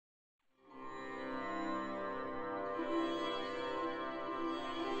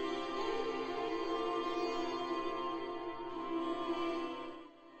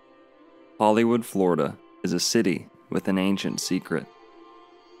Hollywood, Florida, is a city with an ancient secret.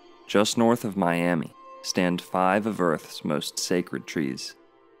 Just north of Miami stand 5 of Earth's most sacred trees.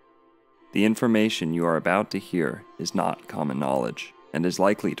 The information you are about to hear is not common knowledge and is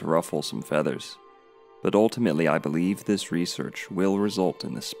likely to ruffle some feathers, but ultimately I believe this research will result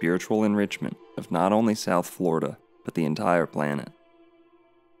in the spiritual enrichment of not only South Florida, but the entire planet.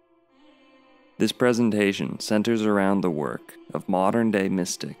 This presentation centers around the work of modern-day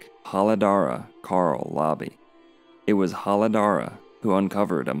mystic Haladara Karl Labi. It was Haladara who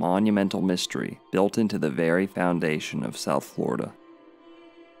uncovered a monumental mystery built into the very foundation of South Florida.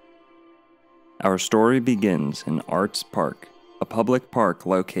 Our story begins in Arts Park, a public park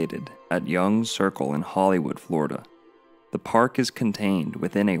located at Young's Circle in Hollywood, Florida. The park is contained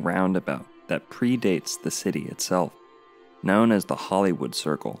within a roundabout that predates the city itself, known as the Hollywood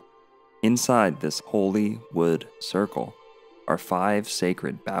Circle. Inside this holy wood circle are 5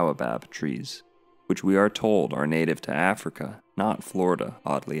 sacred baobab trees, which we are told are native to Africa, not Florida,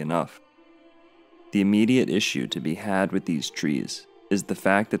 oddly enough. The immediate issue to be had with these trees is the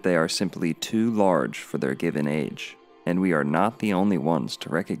fact that they are simply too large for their given age, and we are not the only ones to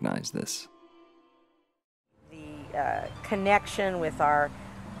recognize this. The connection with our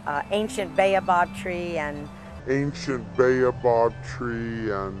ancient baobab tree and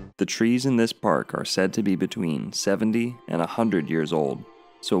The trees in this park are said to be between 70 and 100 years old,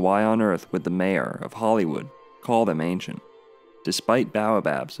 so why on earth would the mayor of Hollywood call them ancient, despite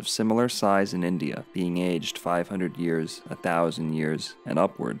baobabs of similar size in India being aged 500 years, 1,000 years, and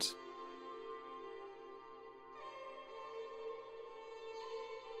upwards?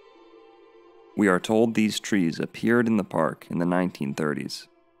 We are told these trees appeared in the park in the 1930s.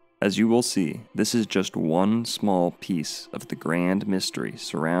 As you will see, this is just one small piece of the grand mystery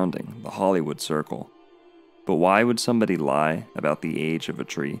surrounding the Hollywood Circle. But why would somebody lie about the age of a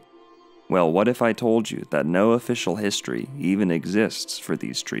tree? Well, what if I told you that no official history even exists for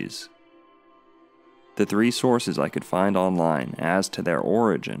these trees? The 3 sources I could find online as to their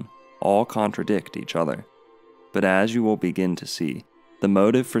origin all contradict each other. But as you will begin to see, the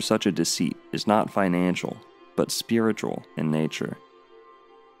motive for such a deceit is not financial, but spiritual in nature.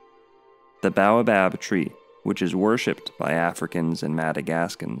 The baobab tree, which is worshipped by Africans and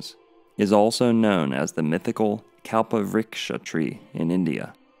Madagascans, is also known as the mythical Kalpavriksha tree in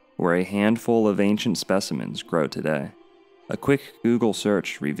India, where a handful of ancient specimens grow today. A quick Google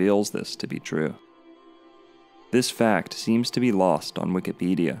search reveals this to be true. This fact seems to be lost on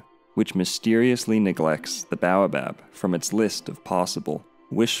Wikipedia, which mysteriously neglects the baobab from its list of possible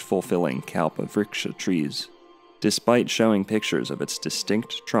wish-fulfilling Kalpavriksha trees, despite showing pictures of its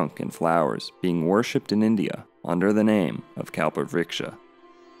distinct trunk and flowers being worshipped in India under the name of Kalpavriksha.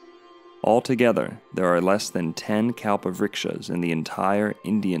 Altogether, there are less than 10 Kalpavrikshas in the entire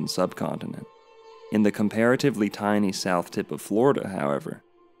Indian subcontinent. In the comparatively tiny south tip of Florida, however,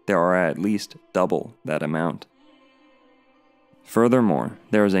 there are at least double that amount. Furthermore,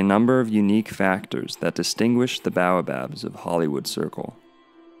 there is a number of unique factors that distinguish the baobabs of Hollywood Circle,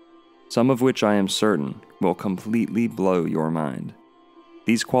 some of which I am certain will completely blow your mind.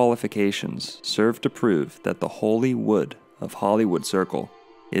 These qualifications serve to prove that the holy wood of Hollywood Circle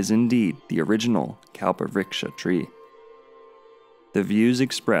is indeed the original Kalpavriksha tree. The views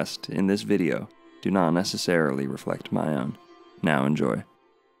expressed in this video do not necessarily reflect my own. Now enjoy.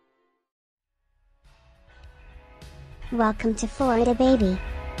 Welcome to Florida, baby.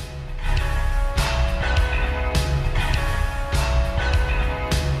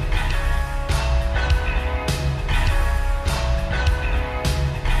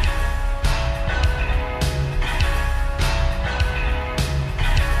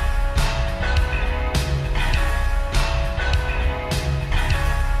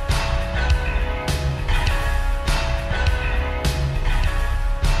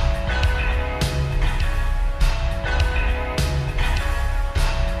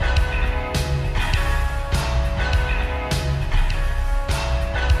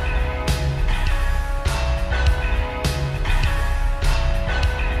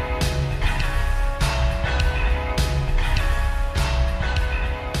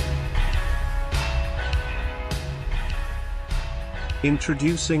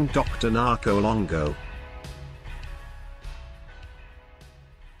 Introducing Dr. Narco Longo.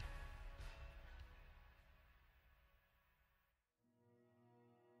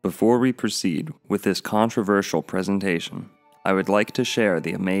 Before we proceed with this controversial presentation, I would like to share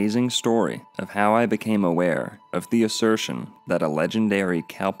the amazing story of how I became aware of the assertion that a legendary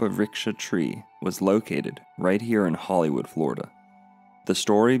Kalpavriksha tree was located right here in Hollywood, Florida. The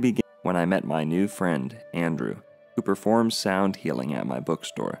story began when I met my new friend, Andrew, who performs sound healing at my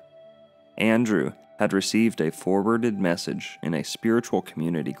bookstore. Andrew had received a forwarded message in a spiritual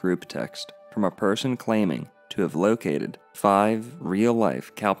community group text from a person claiming to have located 5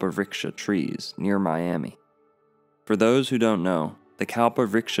 real-life Kalpavriksha trees near Miami. For those who don't know, the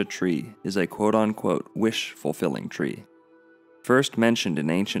Kalpavriksha tree is a quote-unquote wish-fulfilling tree. First mentioned in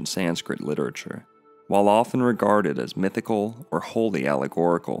ancient Sanskrit literature, while often regarded as mythical or wholly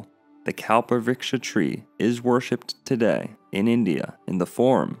allegorical, the Kalpavriksha tree is worshipped today in India in the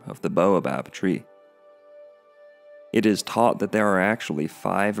form of the Baobab tree. It is taught that there are actually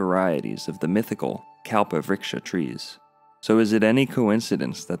 5 varieties of the mythical Kalpavriksha trees. So is it any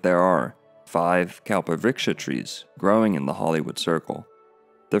coincidence that there are 5 Kalpavriksha trees growing in the Hollywood circle?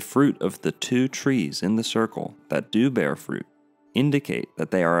 The fruit of the 2 trees in the circle that do bear fruit indicate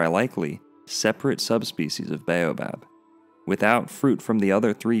that they are likely separate subspecies of baobab. Without fruit from the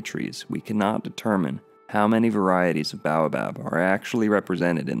other 3 trees, we cannot determine how many varieties of baobab are actually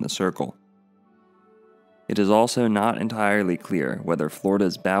represented in the circle. It is also not entirely clear whether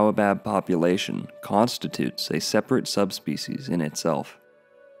Florida's baobab population constitutes a separate subspecies in itself.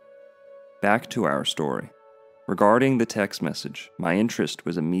 Back to our story. Regarding the text message, my interest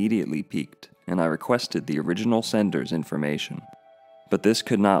was immediately piqued, and I requested the original sender's information. But this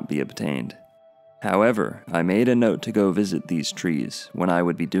could not be obtained. However, I made a note to go visit these trees when I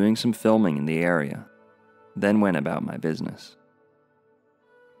would be doing some filming in the area, then went about my business.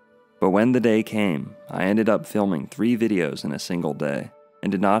 But when the day came, I ended up filming 3 videos in a single day,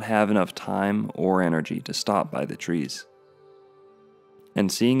 and did not have enough time or energy to stop by the trees.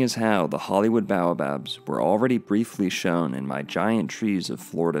 And seeing as how the Hollywood baobabs were already briefly shown in my Giant Trees of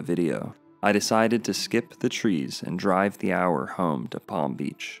Florida video, I decided to skip the trees and drive the hour home to Palm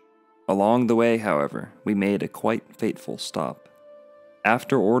Beach. Along the way, however, we made a quite fateful stop.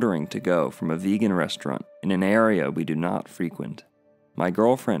 After ordering to go from a vegan restaurant in an area we do not frequent, my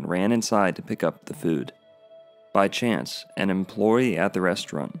girlfriend ran inside to pick up the food. By chance, an employee at the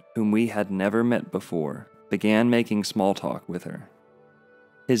restaurant, whom we had never met before, began making small talk with her.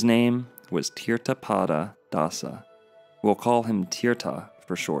 His name was Tirthapada Dasa. We'll call him Tirtha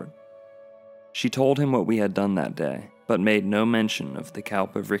for short. She told him what we had done that day, but made no mention of the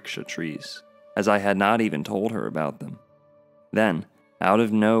Kalpavriksha trees, as I had not even told her about them. Then, out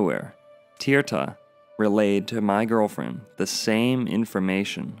of nowhere, Tirtha relayed to my girlfriend the same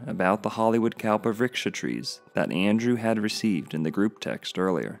information about the Hollywood Kalpavriksha trees that Andrew had received in the group text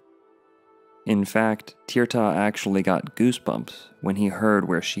earlier. In fact, Tirtha actually got goosebumps when he heard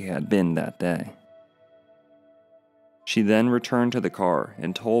where she had been that day. She then returned to the car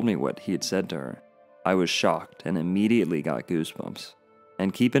and told me what he had said to her. I was shocked and immediately got goosebumps.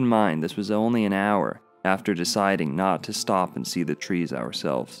 And keep in mind, this was only an hour after deciding not to stop and see the trees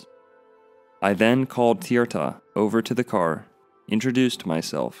ourselves. I then called Tirtha over to the car, introduced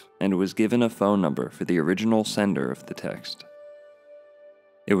myself, and was given a phone number for the original sender of the text.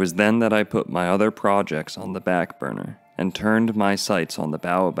 It was then that I put my other projects on the back burner and turned my sights on the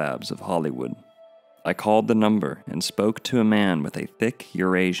baobabs of Hollywood. I called the number and spoke to a man with a thick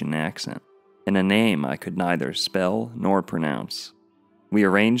Eurasian accent, and a name I could neither spell nor pronounce. We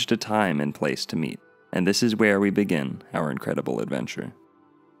arranged a time and place to meet, and this is where we begin our incredible adventure.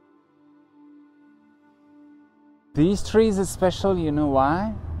 These trees are special, you know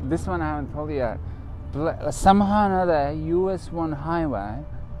why? This one I haven't told you yet. Somehow or another, US 1 highway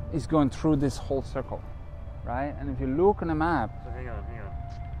is going through this whole circle, right? And if you look on the map, So hang on.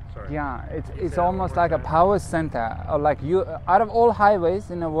 Sorry. yeah, it's almost like a power center. Or like out of all highways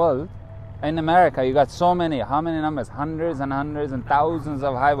in the world, in America, you got so many. How many numbers? Hundreds and hundreds and thousands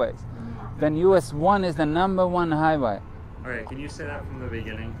of highways. Then US 1 is the number 1 highway. All right, can you say that from the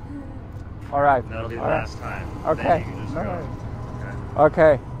beginning? All right. That'll be the All right. last time. Okay. Then you can just All go. right.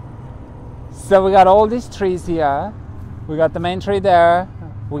 Okay. So we got all these trees here. We got the main tree there.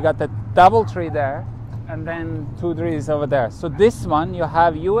 We got the double tree there. And then 2 trees over there. So this one, you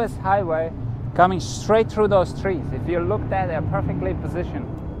have US highway coming straight through those trees. If you look there, they're perfectly positioned.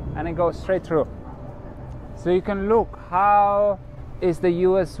 And it goes straight through. So you can look how is the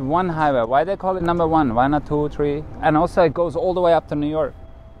US 1 highway. Why they call it number 1? Why not 2, 3? And also it goes all the way up to New York.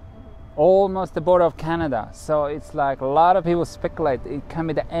 Almost the border of Canada. So it's like a lot of people speculate it can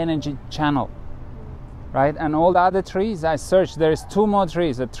be the energy channel, right? And all the other trees I searched, there's 2 more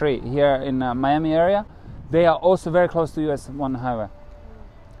trees, a tree here in Miami area. They are also very close to US 1 highway.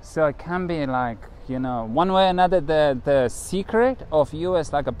 So it can be like, you know, one way or another, the secret of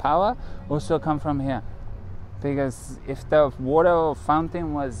US like a power also come from here. Because if the water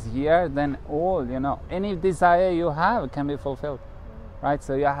fountain was here, then all, you know, any desire you have can be fulfilled. Right,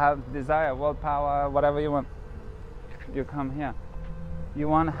 so you have desire, willpower, whatever you want, you come here. You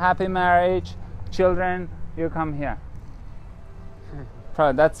want happy marriage, children, you come here.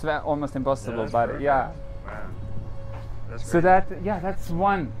 Probably that's almost impossible, but yeah. Wow. That's So great. that's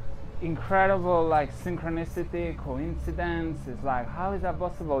one incredible like synchronicity, coincidence. It's like, how is that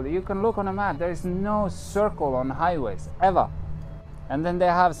possible? You can look on a map, there is no circle on highways ever. And then they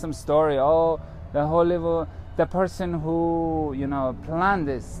have some story, oh, the Hollywood, the person who, you know, planned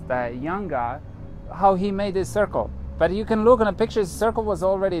this, the young guy, how he made this circle. But you can look on a picture, the circle was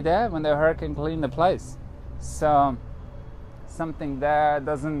already there when the hurricane cleaned the place. So something there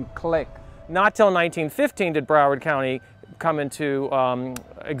doesn't click. Not till 1915 did Broward County come into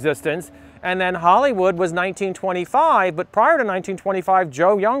existence. And then Hollywood was 1925, but prior to 1925,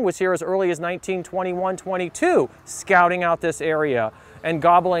 Joe Young was here as early as 1921-22, scouting out this area and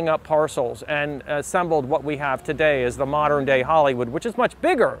gobbling up parcels and assembled what we have today as the modern day Hollywood, which is much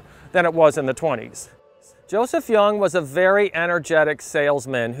bigger than it was in the 20s. Joseph Young was a very energetic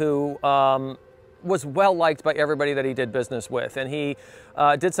salesman who was well liked by everybody that he did business with. And he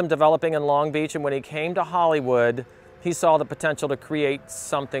did some developing in Long Beach, and when he came to Hollywood, he saw the potential to create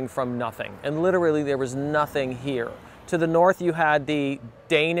something from nothing. And literally there was nothing here. To the north you had the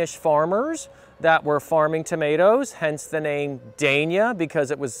Danish farmers that were farming tomatoes, hence the name Dania, because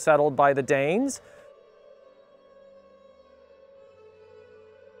it was settled by the Danes.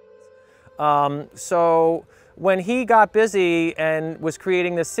 So when he got busy and was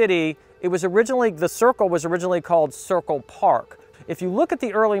creating the city, it was originally, the circle was originally called Circle Park. If you look at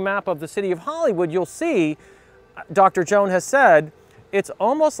the early map of the city of Hollywood, you'll see, Dr. Joan has said, it's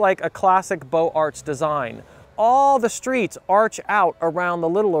almost like a classic Beaux Arts design. All the streets arch out around the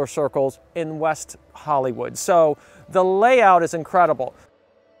littler circles in West Hollywood. So the layout is incredible.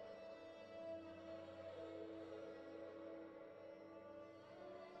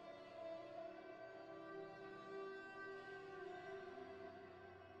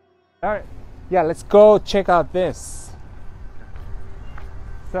 All right, yeah, let's go check out this.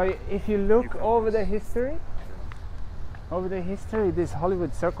 So if you look over the history, this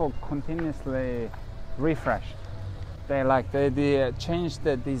Hollywood circle continuously refreshed. They changed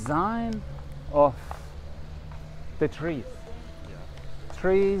the design of the trees.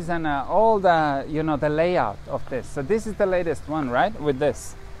 Trees and all the, you know, the layout of this. So this is the latest one, right? With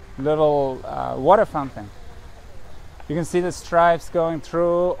this little water fountain. You can see the stripes going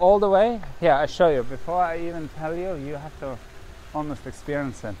through all the way. Here, I'll show you. Before I even tell you, you have to almost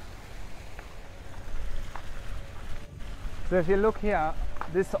experience it. So if you look here,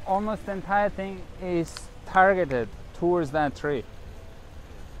 this almost entire thing is targeted towards that tree.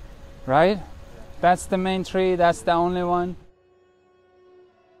 Right? That's the main tree, that's the only one.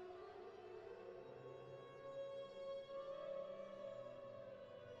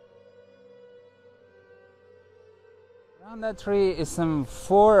 Around that tree is some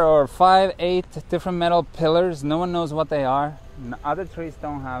 4 or 5, 8 different metal pillars. No one knows what they are. Other trees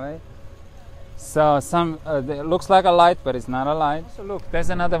don't have it. So it looks like a light, but it's not a light. So look, there's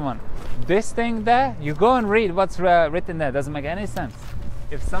another one. This thing there, you go and read what's written there. Doesn't make any sense.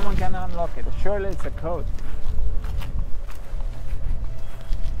 If someone can unlock it, surely it's a code.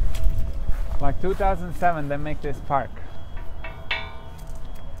 Like 2007, they make this park.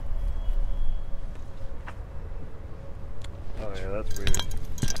 Oh yeah, that's weird.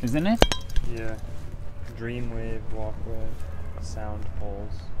 Isn't it? Yeah. Dreamwave walkway, sound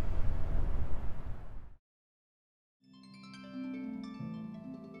poles.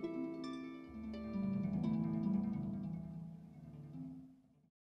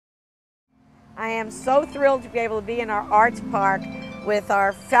 I am so thrilled to be able to be in our arts park with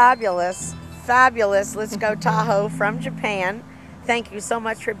our fabulous, Let's Go Tahoe from Japan. Thank you so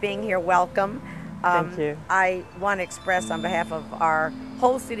much for being here. Welcome. Thank you. I want to express on behalf of our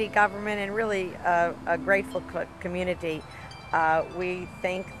whole city government and really a grateful community. We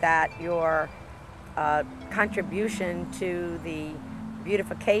think that your contribution to the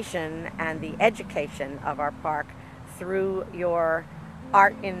beautification and the education of our park through your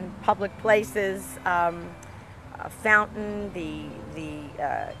art in public places, fountain, the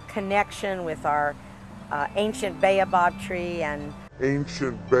connection with our ancient baobab tree and the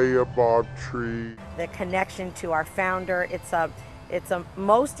connection to our founder. It's a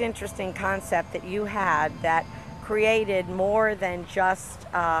most interesting concept that you had that created more than just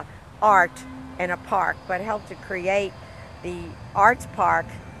art in a park, but helped to create the arts park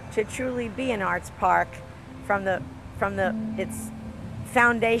to truly be an arts park from its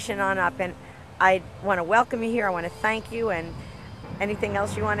foundation on up. And I want to welcome you here. I want to thank you. And anything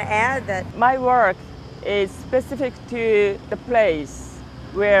else you want to add? That My work is specific to the place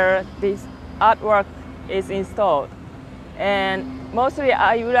where this artwork is installed. And mostly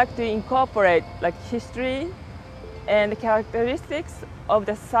I would like to incorporate like history and characteristics of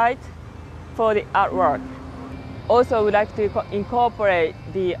the site for the artwork. Also, I would like to incorporate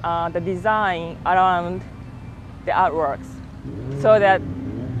the design around the artworks, so that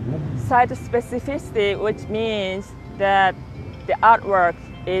site specificity, which means that the artwork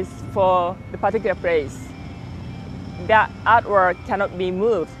is for the particular place. That artwork cannot be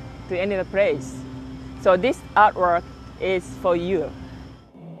moved to any other place. So this artwork is for you.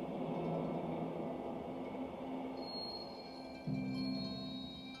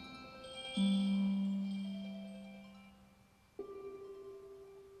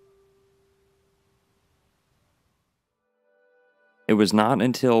 It was not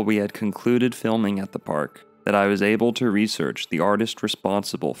until we had concluded filming at the park that I was able to research the artist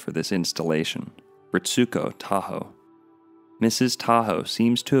responsible for this installation, Ritsuko Taho. Mrs. Taho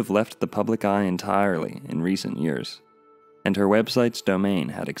seems to have left the public eye entirely in recent years, and her website's domain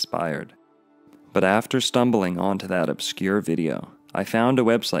had expired. But after stumbling onto that obscure video, I found a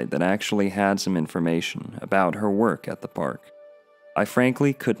website that actually had some information about her work at the park. I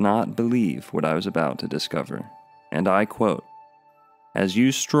frankly could not believe what I was about to discover, and I quote, "As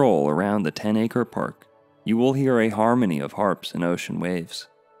you stroll around the 10-acre park, you will hear a harmony of harps and ocean waves.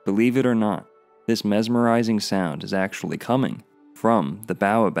 Believe it or not, this mesmerizing sound is actually coming from the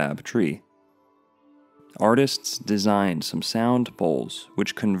baobab tree. Artists designed some sound bowls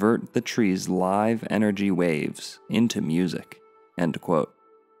which convert the tree's live energy waves into music." End quote.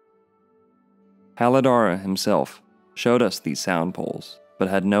 Halidara himself showed us these sound bowls, but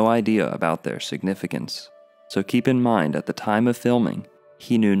had no idea about their significance. So keep in mind, at the time of filming,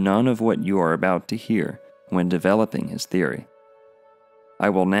 he knew none of what you are about to hear when developing his theory. I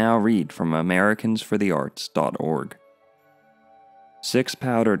will now read from AmericansForTheArts.org. 6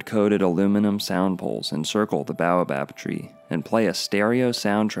 powdered coated aluminum sound poles encircle the baobab tree and play a stereo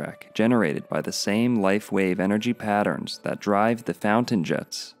soundtrack generated by the same life wave energy patterns that drive the fountain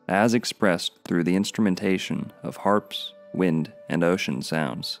jets as expressed through the instrumentation of harps, wind, and ocean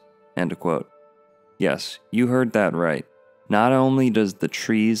sounds. End quote. Yes, you heard that right. Not only does the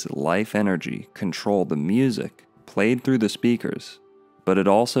tree's life energy control the music played through the speakers, but it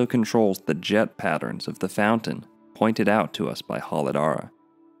also controls the jet patterns of the fountain pointed out to us by Halidara.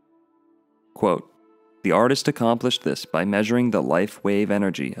 Quote, "The artist accomplished this by measuring the life wave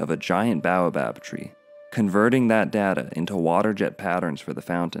energy of a giant baobab tree, converting that data into water jet patterns for the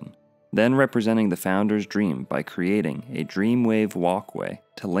fountain, then representing the founder's dream by creating a dreamwave walkway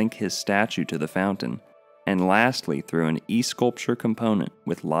to link his statue to the fountain, and lastly through an e-sculpture component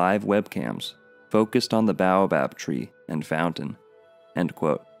with live webcams focused on the baobab tree and fountain." End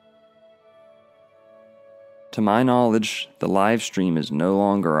quote. To my knowledge, the live stream is no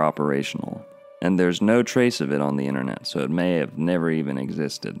longer operational, and there's no trace of it on the internet, so it may have never even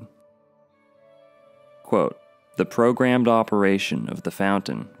existed. Quote, "The programmed operation of the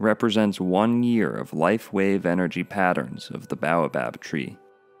fountain represents 1 year of life wave energy patterns of the baobab tree.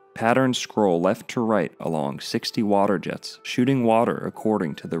 Patterns scroll left to right along 60 water jets, shooting water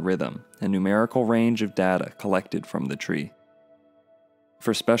according to the rhythm and numerical range of data collected from the tree.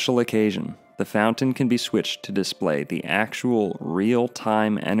 For special occasion, the fountain can be switched to display the actual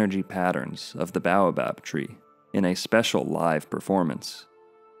real-time energy patterns of the baobab tree in a special live performance.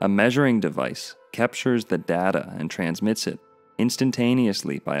 A measuring device captures the data and transmits it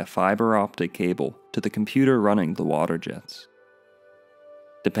instantaneously by a fiber optic cable to the computer running the water jets.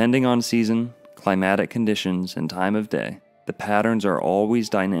 Depending on season, climatic conditions, and time of day, the patterns are always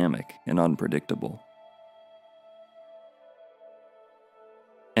dynamic and unpredictable.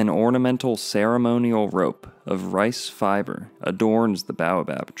 An ornamental ceremonial rope of rice fiber adorns the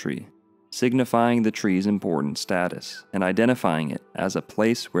baobab tree, signifying the tree's important status and identifying it as a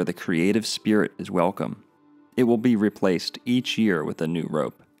place where the creative spirit is welcome. It will be replaced each year with a new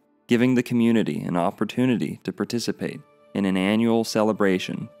rope, giving the community an opportunity to participate in an annual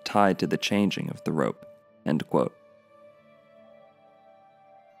celebration tied to the changing of the rope." End quote.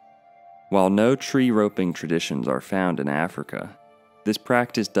 While no tree roping traditions are found in Africa, this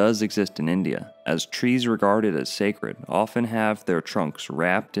practice does exist in India, as trees regarded as sacred often have their trunks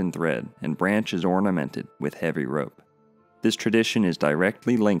wrapped in thread and branches ornamented with heavy rope. This tradition is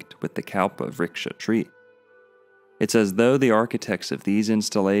directly linked with the Kalpavriksha tree. It's as though the architects of these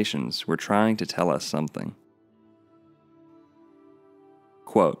installations were trying to tell us something.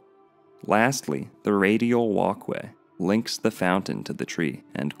 Quote, "Lastly, the radial walkway links the fountain to the tree."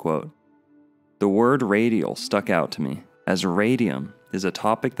 End quote. The word radial stuck out to me, as radium is a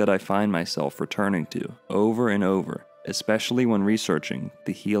topic that I find myself returning to over and over, especially when researching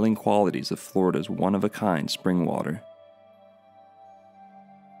the healing qualities of Florida's one-of-a-kind spring water.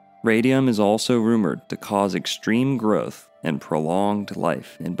 Radium is also rumored to cause extreme growth and prolonged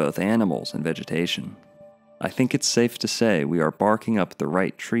life in both animals and vegetation. I think it's safe to say we are barking up the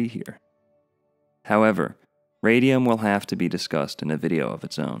right tree here. However, radium will have to be discussed in a video of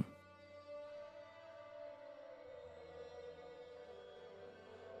its own.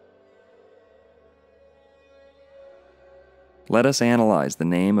 Let us analyze the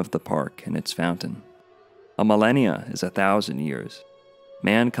name of the park and its fountain. A millennia is 1,000 years.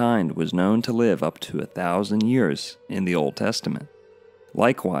 Mankind was known to live up to 1,000 years in the Old Testament.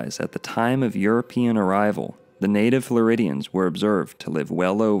 Likewise, at the time of European arrival, the native Floridians were observed to live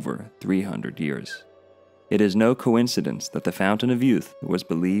well over 300 years. It is no coincidence that the Fountain of Youth was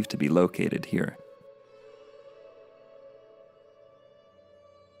believed to be located here.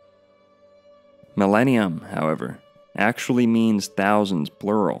 Millennium, however, actually means thousands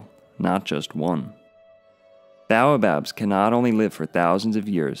plural, not just one. Baobabs can not only live for thousands of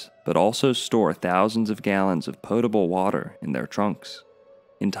years, but also store thousands of gallons of potable water in their trunks.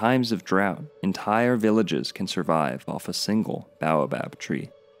 In times of drought, entire villages can survive off a single baobab tree.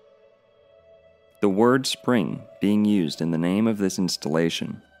 The word spring being used in the name of this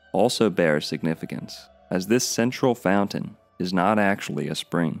installation also bears significance, as this central fountain is not actually a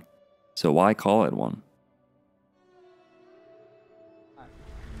spring, so why call it one?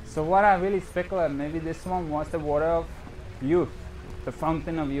 So what I really speculate, maybe this one was the water of youth, the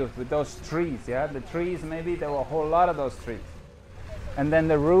fountain of youth, with those trees, yeah? The trees, maybe there were a whole lot of those trees. And then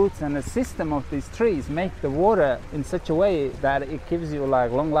the roots and the system of these trees make the water in such a way that it gives you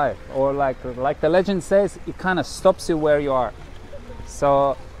like long life, or like the legend says, it kind of stops you where you are.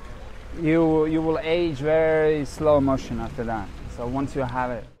 So you will age very slow motion after that. So once you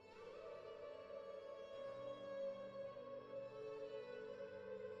have it.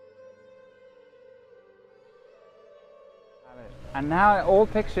 And now in all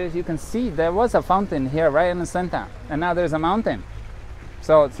pictures you can see there was a fountain here right in the center, and now there's a mountain.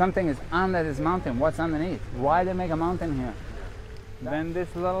 So something is under this mountain. What's underneath? Why they make a mountain here? Then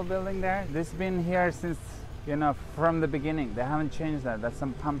this little building there, this has been here since, you know, from the beginning. They haven't changed that. That's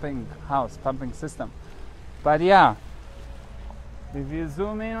some pumping house, pumping system. But yeah, if you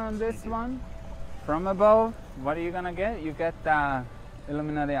zoom in on this one from above, what are you gonna get? You get the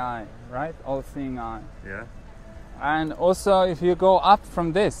Illuminati eye, right? All-seeing eye. Yeah. And also if you go up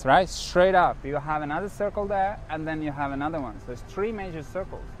from this, right, straight up, you have another circle there, and then you have another one. So there's 3 major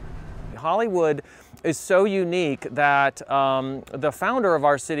circles. Hollywood is so unique that the founder of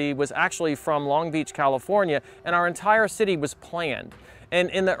our city was actually from Long Beach, California, and our entire city was planned. And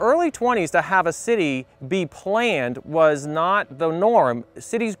in the early 20s, to have a city be planned was not the norm.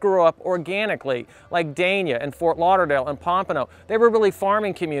 Cities grew up organically, like Dania and Fort Lauderdale and Pompano. They were really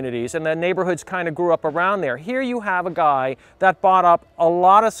farming communities, and the neighborhoods kind of grew up around there. Here you have a guy that bought up a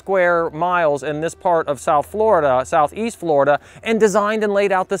lot of square miles in this part of South Florida, Southeast Florida, and designed and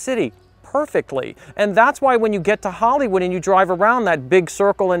laid out the city perfectly. And that's why when you get to Hollywood and you drive around that big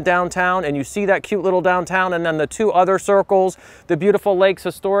circle in downtown and you see that cute little downtown and then the 2 other circles, the beautiful Lakes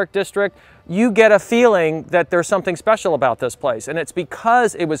Historic District, you get a feeling that there's something special about this place. And it's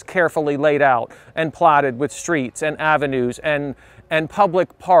because it was carefully laid out and platted with streets and avenues and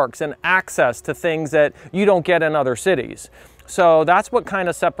public parks and access to things that you don't get in other cities. So that's what kind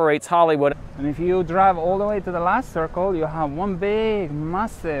of separates Hollywood. And if you drive all the way to the last circle, you have one big,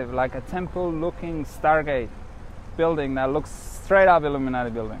 massive, like a temple-looking Stargate building that looks straight up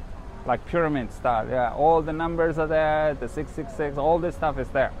Illuminati building, like pyramid style. Yeah, all the numbers are there, the 666, all this stuff is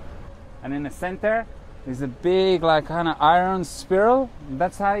there. And in the center is a big, like kind of iron spiral.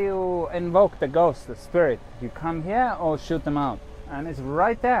 That's how you invoke the ghost, the spirit. You come here or shoot them out, and it's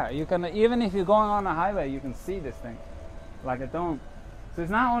right there. You can, even if you're going on a highway, you can see this thing. Like a dome. So it's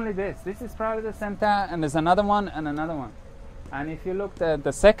not only this is probably the center, and there's another one and another one. And if you look at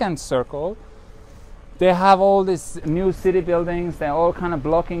the second circle, they have all these new city buildings, they're all kind of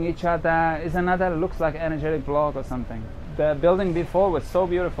blocking each other. It's another, looks like energetic block or something. The building before was so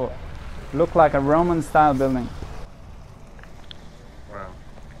beautiful, looked like a Roman style building. Wow.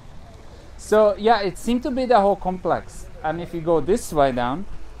 So yeah, it seemed to be the whole complex. And if you go this way down,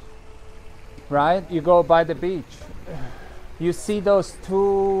 right, you go by the beach, you see those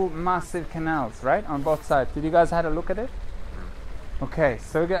 2 massive canals, right, on both sides. Did you guys have a look at it? Okay,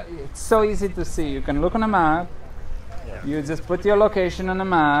 so it's so easy to see. You can look on a map. Yeah. You just put your location on a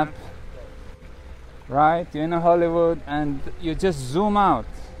map, right? You're in Hollywood, and you just zoom out,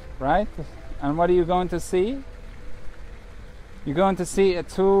 right? And what are you going to see? You're going to see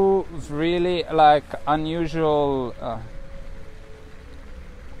 2 really like unusual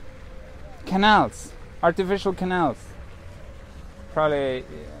canals, artificial canals. Probably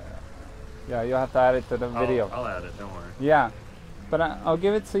Yeah, you have to add it to the video. I'll add it, don't worry. Yeah, but I'll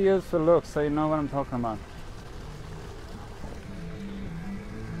give it to you to look so you know what I'm talking about.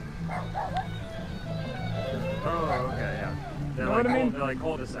 Oh, okay, yeah. They're Know like, what I mean? They're like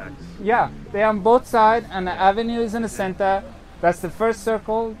cul-de-sacs. Yeah, they're on both sides, and the avenue is in the center. That's the first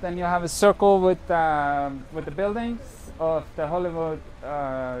circle. Then you have a circle with the buildings of the Hollywood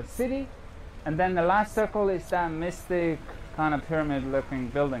city, and then the last circle is that mystic kind of pyramid-looking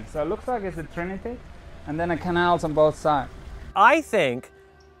building. So it looks like it's a trinity, and then the canals on both sides. I think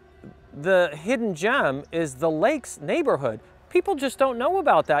the hidden gem is the lakes neighborhood. People just don't know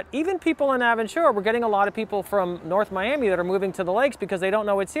about that. Even people in Aventura, we're getting a lot of people from North Miami that are moving to the lakes because they don't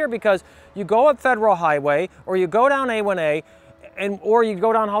know it's here, because you go up Federal Highway or you go down A1A or you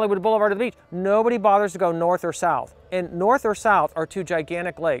go down Hollywood Boulevard to the beach. Nobody bothers to go north or south. And north or south are two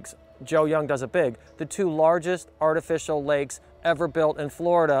gigantic lakes. Joe Young does it big. The two largest artificial lakes ever built in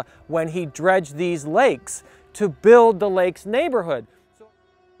Florida when he dredged these lakes to build the lakes neighborhood.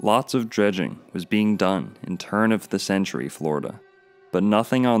 Lots of dredging was being done in turn-of-the-century Florida, but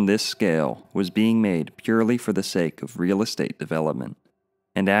nothing on this scale was being made purely for the sake of real estate development.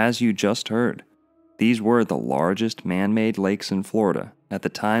 And as you just heard, these were the largest man-made lakes in Florida at the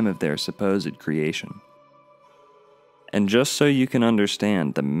time of their supposed creation. And just so you can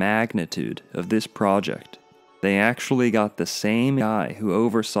understand the magnitude of this project, they actually got the same guy who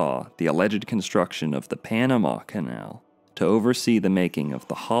oversaw the alleged construction of the Panama Canal to oversee the making of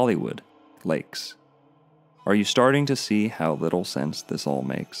the Hollywood lakes. Are you starting to see how little sense this all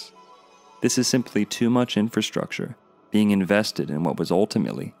makes? This is simply too much infrastructure being invested in what was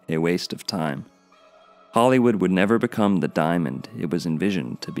ultimately a waste of time. Hollywood would never become the diamond it was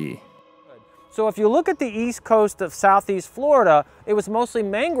envisioned to be. So if you look at the east coast of southeast Florida, it was mostly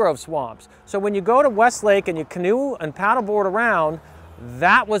mangrove swamps. So when you go to Westlake and you canoe and paddleboard around,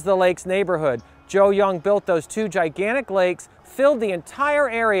 that was the lake's neighborhood. Joe Young built those two gigantic lakes, filled the entire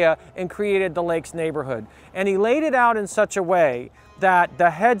area, and created the lake's neighborhood. And he laid it out in such a way that the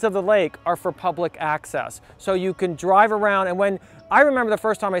heads of the lake are for public access. So you can drive around, and when I remember the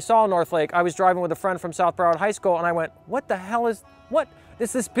first time I saw North Lake, I was driving with a friend from South Broward High School, and I went, what the hell is, what?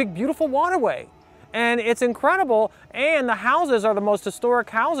 It's this big, beautiful waterway. And it's incredible, and the houses are the most historic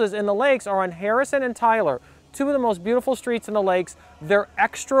houses in the lakes are on Harrison and Tyler. Two of the most beautiful streets in the lakes. They're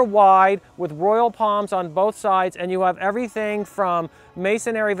extra wide with royal palms on both sides, and you have everything from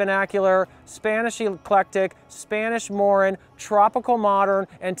Masonry vernacular, Spanish eclectic, Spanish Morin, tropical modern,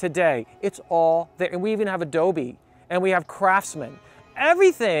 and today. It's all there. And we even have adobe, and we have craftsmen.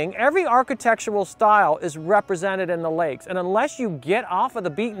 Everything, every architectural style is represented in the lakes. And unless you get off of the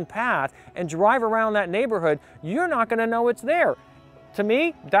beaten path and drive around that neighborhood, you're not going to know it's there. To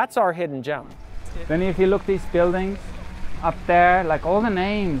me, that's our hidden gem. Then if you look these buildings up there, like all the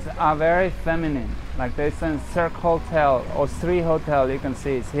names are very feminine. Like there's a Cirque Hotel or Sri Hotel, you can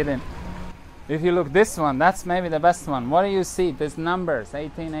see it's hidden. If you look this one, that's maybe the best one. What do you see? There's numbers,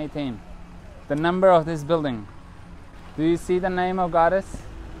 1818. The number of this building. Do you see the name of goddess?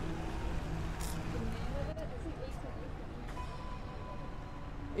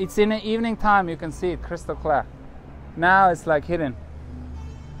 It's in the evening time, you can see it crystal clear. Now it's like hidden.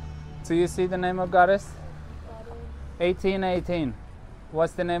 Do you see the name of goddess? 1818.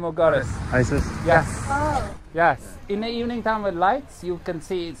 What's the name of goddess? Isis? Yes. Oh. Yes. In the evening time with lights, you can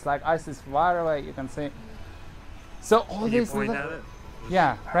see it's like Isis far away. You can see. So all Can you this. point at it?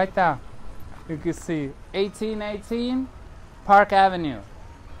 Yeah, right there. You can see 1818 Park Avenue.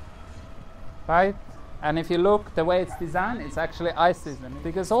 Right? And if you look the way it's designed, it's actually Isis.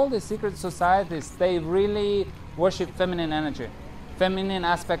 Because all the secret societies, they really worship feminine energy. Feminine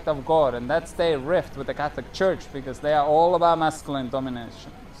aspect of God, and that's their rift with the Catholic Church because they are all about masculine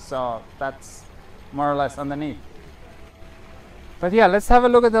domination. So that's more or less underneath. But yeah, let's have a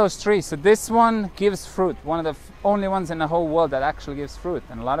look at those trees. So this one gives fruit, one of the only ones in the whole world that actually gives fruit.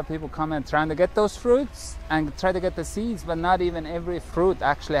 And a lot of people come and trying to get those fruits and try to get the seeds, but not even every fruit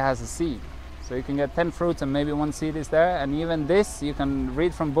actually has a seed. So you can get 10 fruits and maybe one seed is there. And even this, you can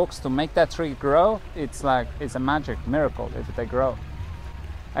read from books to make that tree grow. It's like, it's a magic miracle if they grow.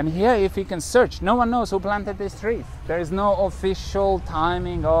 And here, if you can search, no one knows who planted these trees. There is no official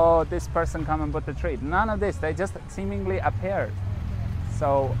timing, oh, this person come and put the tree. None of this, they just seemingly appeared.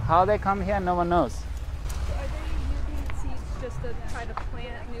 So how they come here, no one knows. So are they using seeds just to try to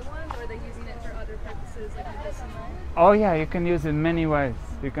plant new ones, or are they using it for other purposes, like medicinal? Oh yeah, you can use it in many ways.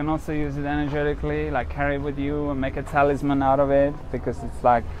 You can also use it energetically, like carry it with you and make a talisman out of it, because it's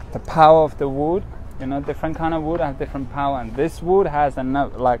like the power of the wood. You know, different kind of wood have different power, and this wood has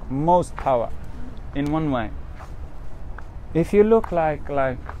enough, like most power in one way. If you look like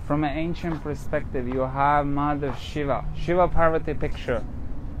from an ancient perspective, you have Mother Shiva Parvati picture,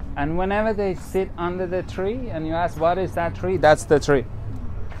 and whenever they sit under the tree and you ask what is that tree, that's the tree.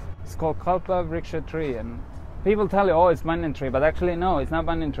 It's called Kalpavriksha tree, and people tell you, oh, it's banyan tree, but actually no, it's not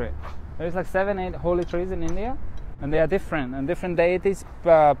banyan tree. There's like 7-8 holy trees in India, and they are different, and different deities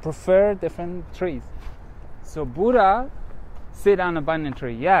prefer different trees. So Buddha sit on a banyan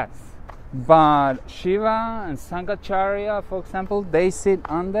tree, yes. But Shiva and Sankacharya, for example, they sit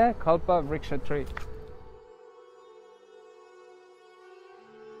on the Kalpavriksha tree.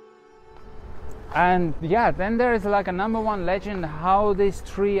 And yeah, then there is like a #1 legend how this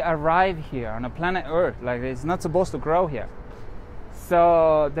tree arrived here on a planet Earth. Like it's not supposed to grow here.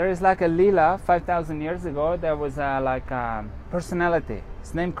 So there is like a Leela 5,000 years ago. There was like a personality.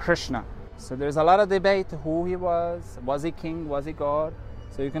 His name Krishna. So there's a lot of debate who he was. Was he king? Was he god?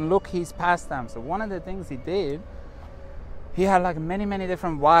 So you can look his pastime. So one of the things he did, he had like many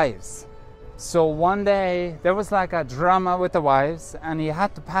different wives. So one day there was like a drama with the wives, and he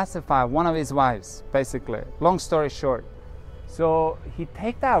had to pacify one of his wives, basically. Long story short. So he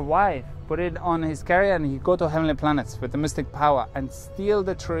take that wife, put it on his carrier, and he go to heavenly planets with the mystic power and steal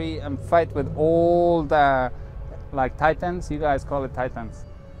the tree and fight with all the like titans. You guys call it titans.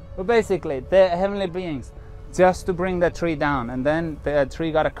 But basically, the heavenly beings, just to bring the tree down. And then the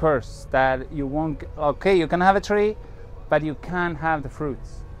tree got a curse that you won't, okay, you can have a tree, but you can't have the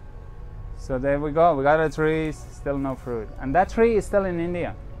fruits. So there we go, we got a tree, still no fruit. And that tree is still in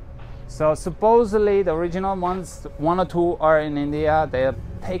India. So supposedly the original ones, 1 or 2 are in India. They are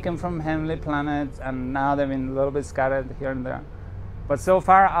taken from heavenly planets, and now they've been a little bit scattered here and there. But so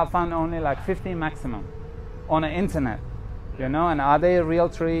far I found only like 15 maximum on the internet. You know, and are they real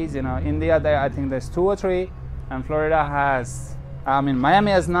trees? You know, India, there I think there's 2 or 3. And Florida has,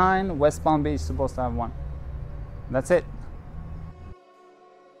 Miami has 9, West Palm Beach is supposed to have 1. That's it.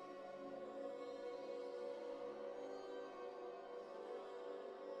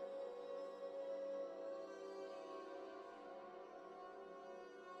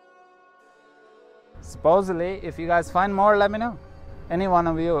 Supposedly, if you guys find more, let me know. Any one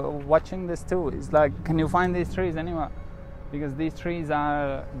of you watching this too is like, can you find these trees anywhere? Because these trees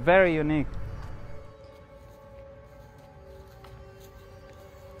are very unique.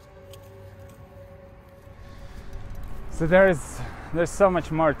 So there's so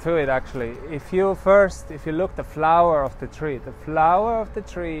much more to it actually. If you look the flower of the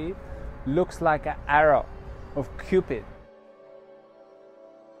tree looks like an arrow of Cupid.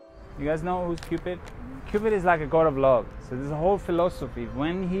 You guys know who's Cupid? Cupid is like a god of love. So there's a whole philosophy.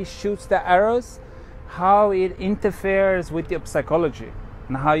 When he shoots the arrows, how it interferes with your psychology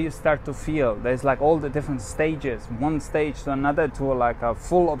and how you start to feel. There's like all the different stages, one stage to another, to like a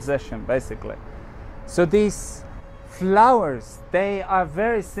full obsession basically. So these flowers, they are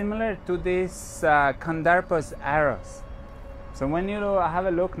very similar to these Kandarpa's arrows. So when you have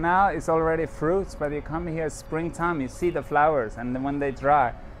a look now, it's already fruits, but you come here springtime, you see the flowers, and then when they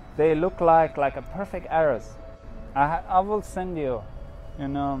dry, they look like a perfect arrows. I will send you,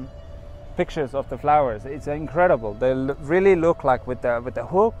 pictures of the flowers. It's incredible. They really look like with the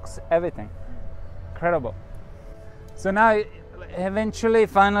hooks, everything. Incredible. So now, eventually,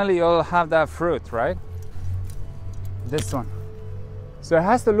 finally, you'll have that fruit, right? This one. So it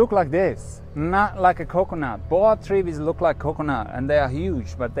has to look like this, not like a coconut. Baobab trees look like coconut, and they are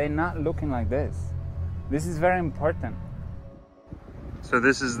huge, but they're not looking like this. This is very important. So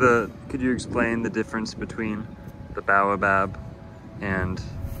this is could you explain the difference between the baobab and...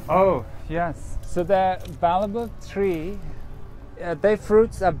 Oh, yes. So the baobab tree, their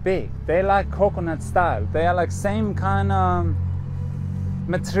fruits are big. They like coconut style. They are like same kind of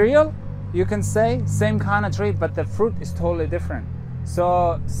material, you can say, same kind of tree, but the fruit is totally different.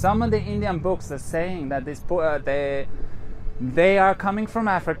 So some of the Indian books are saying that they are coming from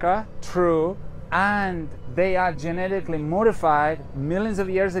Africa, true, and they are genetically modified millions of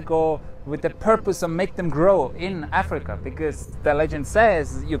years ago with the purpose of make them grow in Africa, because the legend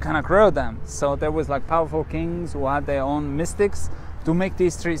says you cannot grow them. So there was like powerful kings who had their own mystics to make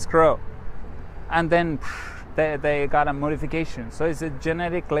these trees grow, and then they got a modification. So it's a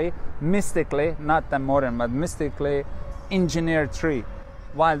genetically, mystically, not the modern, but mystically engineered tree,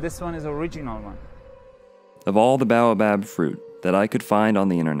 while this one is original one. Of all the baobab fruit that I could find on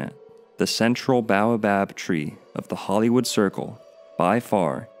the internet, the central baobab tree of the Hollywood Circle by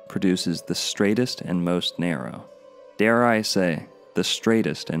far produces the straightest and most narrow. Dare I say, the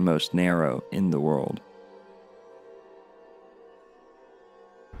straightest and most narrow in the world.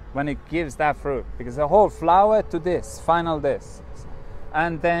 When it gives that fruit, because the whole flower to this, final this,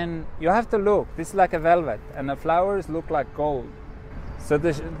 And then you have to look, this is like a velvet, and the flowers look like gold. So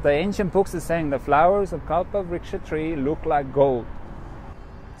the ancient books are saying the flowers of Kalpavriksha tree look like gold.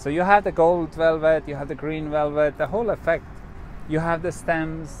 So you have the gold velvet, you have the green velvet, the whole effect. You have the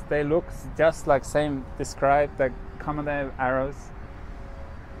stems, they look just like same described, the Kamadhenu arrows.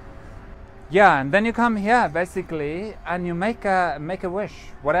 Yeah, and then you come here basically and you make a wish,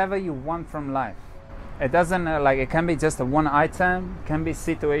 whatever you want from life. It doesn't like, it can be just a one item, can be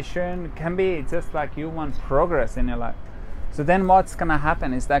situation, it can be just like you want progress in your life. So then what's gonna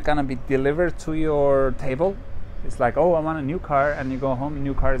happen? Is that gonna be delivered to your table? It's like, oh, I want a new car, and you go home, a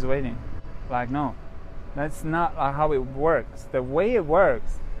new car is waiting. Like, no, that's not how it works. The way it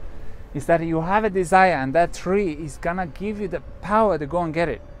works is that you have a desire, and that tree is gonna give you the power to go and get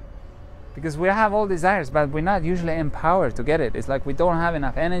it. Because we have all desires, but we're not usually empowered to get it. It's like we don't have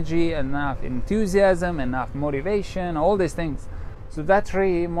enough energy, enough enthusiasm, enough motivation, all these things. So that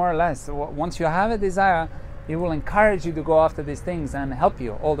tree, more or less, once you have a desire, it will encourage you to go after these things and help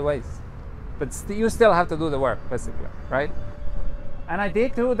you all the ways. But you still have to do the work, basically, right? And I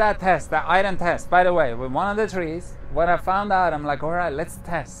did do that test, that item test, by the way, with one of the trees. What I found out, I'm like, all right, let's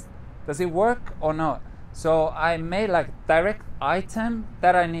test. Does it work or not? So I made like direct item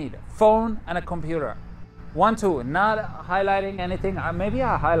that I need, phone and a computer. 1, 2, not highlighting anything. Maybe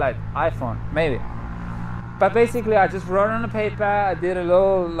I highlight iPhone, maybe. But basically I just wrote on a paper, I did a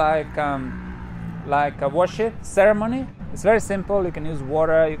little like a worship ceremony. It's very simple. You can use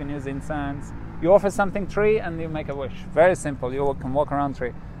water, you can use incense. You offer something tree and you make a wish. Very simple. You can walk around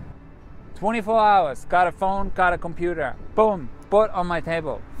tree. 24 hours, got a phone, got a computer. Boom, put on my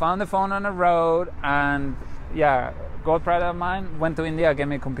table. Found the phone on the road, and yeah, God brother of mine went to India, gave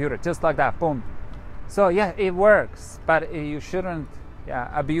me a computer. Just like that, boom. So yeah, it works, but you shouldn't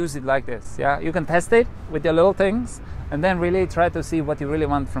abuse it like this. Yeah, you can test it with your little things and then really try to see what you really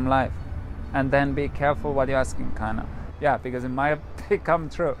want from life. And then be careful what you're asking, kind of. Yeah, because it might become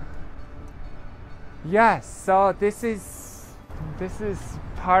true. Yes, so this is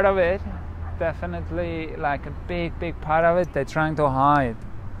part of it. Definitely like a big part of it they're trying to hide.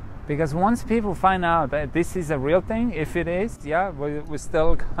 Because once people find out that this is a real thing, if it is, yeah, we're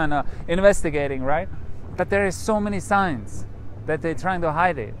still kind of investigating, right? But there is so many signs that they're trying to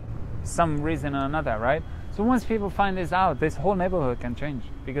hide it, some reason or another, right? So once people find this out, this whole neighborhood can change.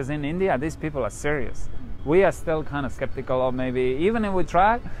 Because in India, these people are serious. We are still kind of skeptical, or maybe even if we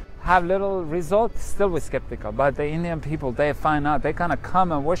try, have little results, still we're skeptical. But the Indian people, they find out, they kind of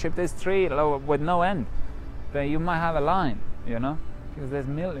come and worship this tree with no end. You might have a line, you know, because there's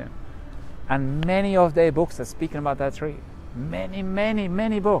millions. And many of their books are speaking about that tree.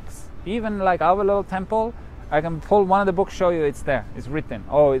 Many books. Even like our little temple, I can pull one of the books, show you it's there. It's written.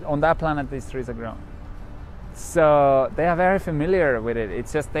 Oh, on that planet these trees are grown. So they are very familiar with it.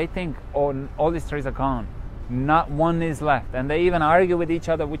 It's just they think, oh, all these trees are gone. Not one is left. And they even argue with each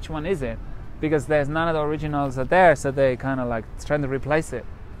other which one is it. Because there's none of the originals are there, so they kind of like trying to replace it.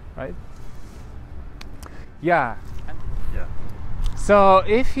 Right? Yeah. So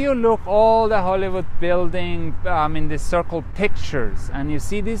if you look all the Hollywood building, the circle pictures, and you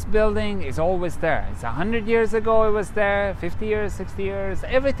see this building is always there. It's 100 years ago it was there, 50 years, 60 years,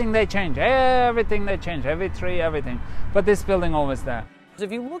 everything they change, every tree, everything. But this building always there.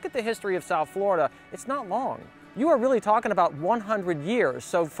 If you look at the history of South Florida, it's not long. You are really talking about 100 years.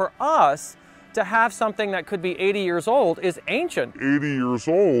 So for us to have something that could be 80 years old is ancient. 80 years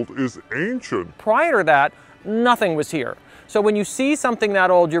old is ancient. Prior to that, nothing was here. So when you see something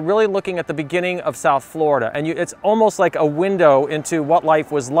that old, you're really looking at the beginning of South Florida. And it's almost like a window into what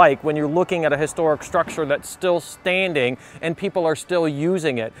life was like when you're looking at a historic structure that's still standing and people are still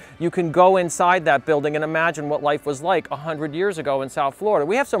using it. You can go inside that building and imagine what life was like 100 years ago in South Florida.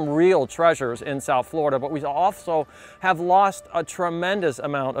 We have some real treasures in South Florida, but we also have lost a tremendous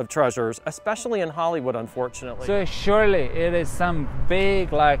amount of treasures, especially in Hollywood, unfortunately. So surely it is some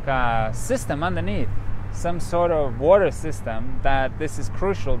big system underneath. Some sort of water system that this is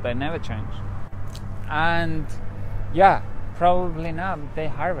crucial, they never change. And yeah, probably now they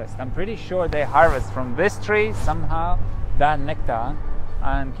harvest. I'm pretty sure they harvest from this tree somehow that nectar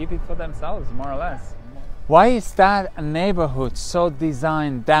and keep it for themselves, more or less. Why is that neighborhood so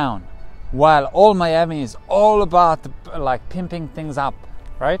designed down while all Miami is all about pimping things up,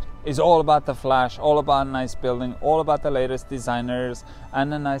 right? It's all about the flash, all about nice building, all about the latest designers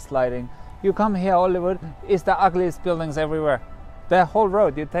and the nice lighting. You come here, Hollywood, it's the ugliest buildings everywhere. The whole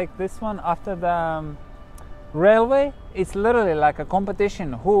road, you take this one after the railway, it's literally like a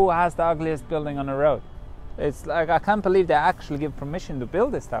competition. Who has the ugliest building on the road? It's like, I can't believe they actually give permission to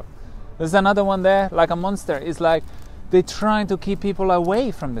build this stuff. There's another one there, like a monster. It's like They're trying to keep people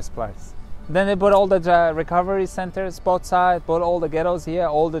away from this place. Then they put all the recovery centers both sides, put all the ghettos here,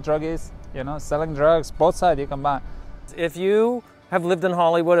 all the druggies, you know, selling drugs, both sides you can buy. If you have lived in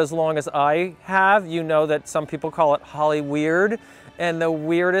Hollywood as long as I have, you know that some people call it Holly weird, and the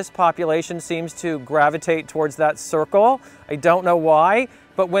weirdest population seems to gravitate towards that circle. I don't know why,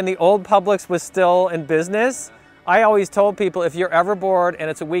 but when the old Publix was still in business, I always told people, if you're ever bored and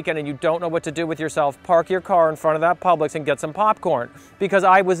it's a weekend and you don't know what to do with yourself, park your car in front of that Publix and get some popcorn. Because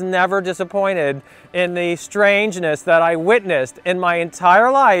I was never disappointed in the strangeness that I witnessed in my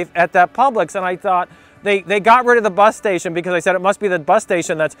entire life at that Publix. And I thought, they got rid of the bus station because I said it must be the bus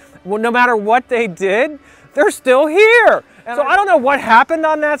station that's, well, no matter what they did, they're still here. And so I don't know what happened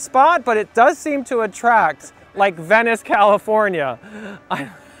on that spot, but it does seem to attract, like Venice, California.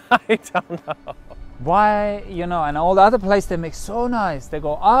 I don't know. Why, you know, and all the other places they make so nice. They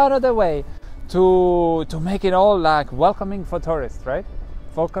go out of their way to make it all like welcoming for tourists, right?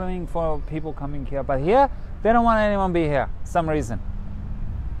 Welcoming for people coming here. But here, they don't want anyone to be here, for some reason.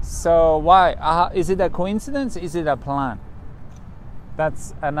 So why? Is it a coincidence? Is it a plan?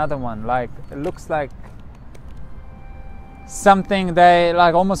 That's another one. Like, it looks like something they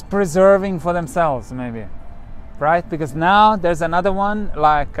like almost preserving for themselves, maybe. Right? Because now there's another one,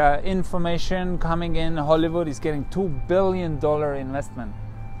 like information coming in. Hollywood is getting $2 billion investment.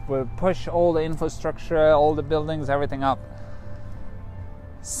 Will push all the infrastructure, all the buildings, everything up.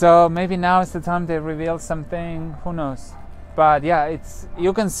 So maybe now is the time they reveal something, who knows. But yeah,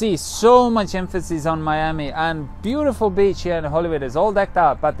 you can see so much emphasis on Miami, and beautiful beach here in Hollywood is all decked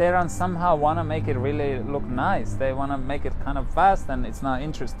out, but they don't somehow want to make it really look nice. They want to make it kind of fast and it's not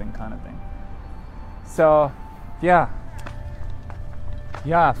interesting kind of thing. So yeah,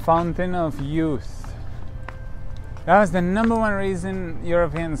 fountain of youth. That was the #1 reason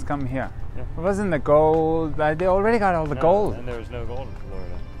Europeans come here. Yeah. It wasn't the gold. Like, they already got all the gold. And there was no gold in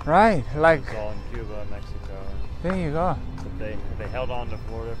Florida. Right, like it was all in Cuba, Mexico. There you go. But they held on to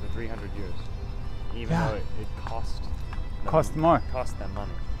Florida for 300 years, even though it cost them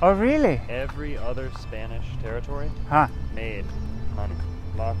money. Oh, really? Every other Spanish territory made money,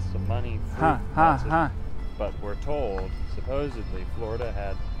 lots of money. But we're told, supposedly, Florida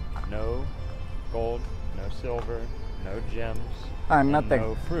had no gold, no silver, no gems, and nothing.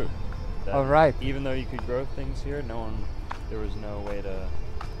 no fruit. All right. Even though you could grow things here, there was no way to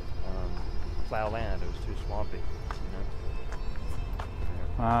plow land. It was too swampy. You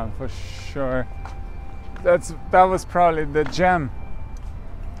know? For sure. That was probably the gem.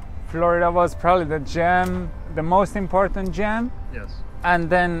 Florida was probably the gem, the most important gem. Yes. And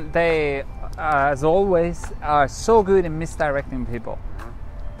then they, as always, are so good in misdirecting people.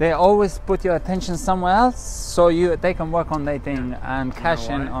 They always put your attention somewhere else so they can work on their thing and cash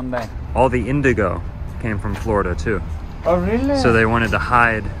in on that. All the indigo came from Florida too. Oh, really? So they wanted to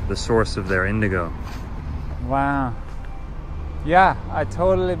hide the source of their indigo. Wow. Yeah, I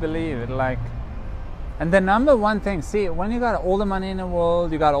totally believe it. Like, and the #1 thing, see, when you got all the money in the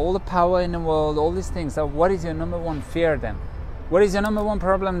world, you got all the power in the world, all these things, so what is your #1 fear then? What is your #1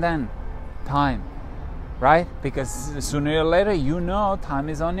 problem then? Time, right? Because sooner or later, you know, time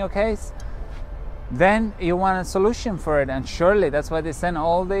is on your case. Then you want a solution for it, and surely that's why they send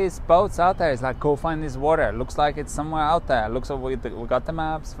all these boats out there. It's like, go find this water. Looks like it's somewhere out there. Looks like we got the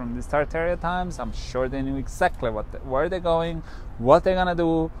maps from the Tartaria times. I'm sure they knew exactly where they're going, what they're gonna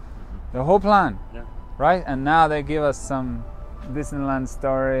do, the whole plan, right? And now they give us some Disneyland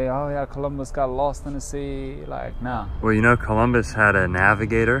story. Oh yeah, Columbus got lost in the sea. Like, no. Well, you know, Columbus had a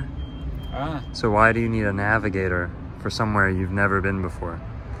navigator. So why do you need a navigator for somewhere you've never been before?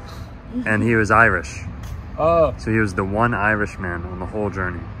 And he was Irish. Oh. So he was the one Irishman on the whole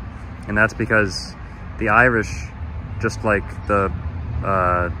journey. And that's because the Irish, just like the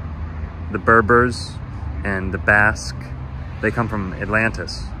Berbers and the Basque, they come from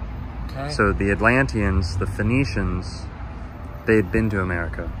Atlantis. Okay. So the Atlanteans, the Phoenicians, they'd been to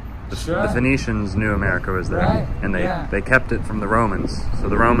America. The Phoenicians knew America was there, and they kept it from the Romans. So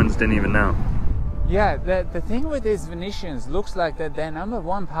the Romans didn't even know. Yeah, the thing with these Venetians looks like that their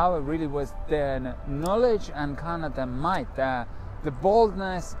 #1 power really was their knowledge and kind of the might, the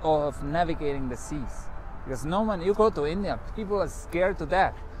boldness of navigating the seas. Because you go to India, people are scared to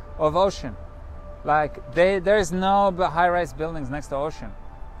death of ocean. Like, there is no high-rise buildings next to ocean.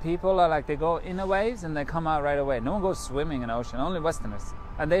 People are like, they go in the waves and they come out right away. No one goes swimming in the ocean, only Westerners.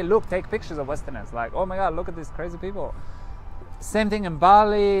 And they take pictures of Westerners, like, oh my God, look at these crazy people. Same thing in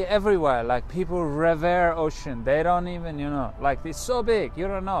Bali, everywhere. Like people revere ocean. They don't even, like it's so big. You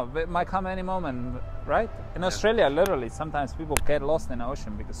don't know. It might come any moment, right? In Australia, literally, sometimes people get lost in the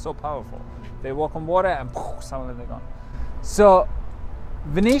ocean because it's so powerful. They walk on water and suddenly they're gone. So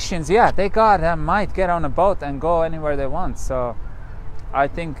Venetians, yeah, they might get on a boat and go anywhere they want. So I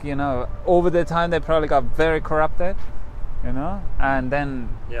think, over the time they probably got very corrupted, and then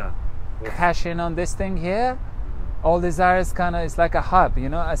cash in on this thing here. All these areas it's like a hub,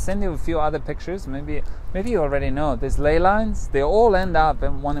 I send you a few other pictures. Maybe you already know. There's ley lines. They all end up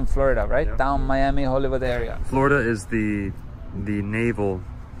in one in Florida, right? Yeah. Down Miami, Hollywood area. Florida is the navel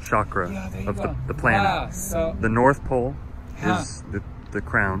chakra of the planet. Yeah, so the North Pole is the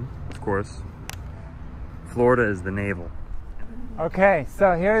crown, of course. Florida is the navel. Okay,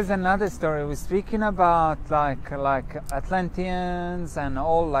 so here's another story. We're speaking about like Atlanteans and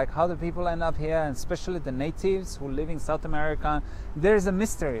all, like how the people end up here, and especially the natives who live in South America. There's a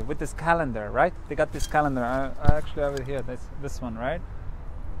mystery with this calendar, right? They got this calendar. I actually have it here. This one, right?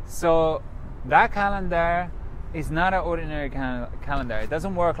 So that calendar is not an ordinary calendar. It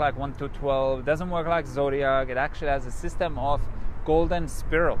doesn't work like 1 to 12. It doesn't work like zodiac. It actually has a system of golden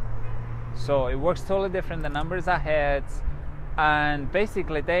spiral. So it works totally different. The numbers are heads. And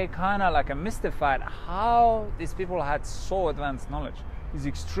basically they kind of like mystified how these people had so advanced knowledge. It's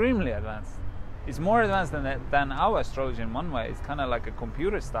extremely advanced. It's more advanced than our astrology in one way. It's kind of like a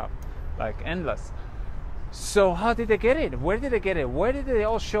computer stuff, like endless. So how did they get it? Where did they get it? Where did they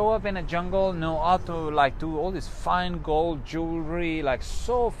all show up in a jungle, know how to like do all this fine gold jewelry, like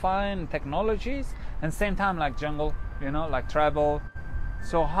so fine technologies, and same time like jungle, like tribal.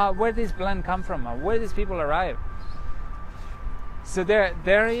 So where did this blend come from? Where did these people arrive? So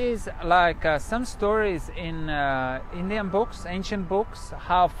there is like some stories in Indian books, ancient books,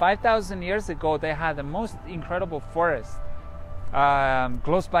 how 5,000 years ago they had the most incredible forest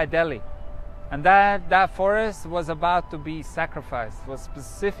close by Delhi, and that forest was about to be sacrificed for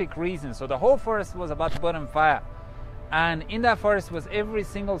specific reasons. So the whole forest was about to burn on fire, and in that forest was every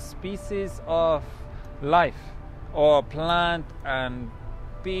single species of life, or plant and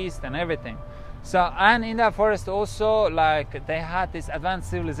beast and everything. So, and in that forest also, like they had this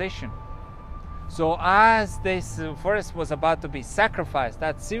advanced civilization. So as this forest was about to be sacrificed,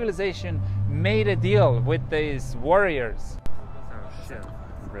 that civilization made a deal with these warriors.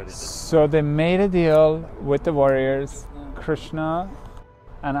 So they made a deal with the warriors, Krishna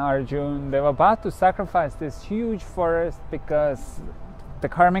and Arjun. They were about to sacrifice this huge forest because the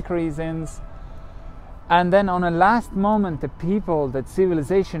karmic reasons. And then on a last moment, the people, the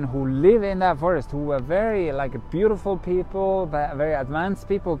civilization who live in that forest, who were very like beautiful people, very advanced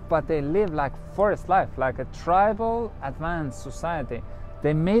people, but they live like forest life, like a tribal advanced society.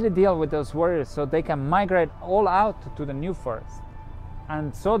 They made a deal with those warriors so they can migrate all out to the new forest.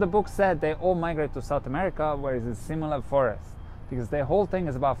 And so the book said they all migrate to South America, where it's a similar forest, because the whole thing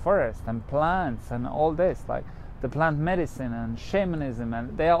is about forest and plants and all this, like the plant medicine and shamanism,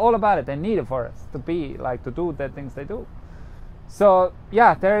 and they are all about it. They need a forest to be like to do the things they do. So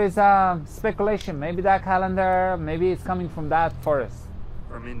yeah, there is speculation. Maybe that calendar, maybe it's coming from that forest.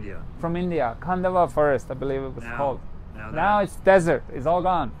 From India. From India, Khandava forest, I believe it was called. Now it's desert. It's all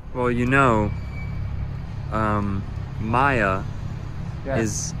gone. Well, Maya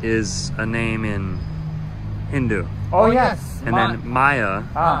is a name in Hindu. Oh yes. And then Maya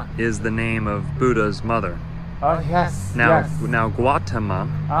is the name of Buddha's mother. Oh yes. Now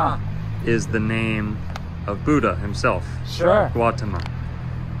Gautama is the name of Buddha himself. Sure. Gautama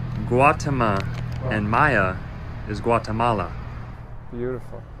and Maya is Guatemala.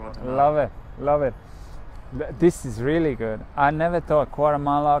 Beautiful. Love it. Love it. This is really good. I never thought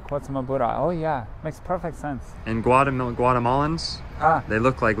Guatemala, Buddha. Oh yeah, makes perfect sense. And Guatemalans, they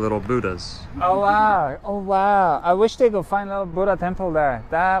look like little Buddhas. Oh wow. Oh wow. I wish they could find a little Buddha temple there.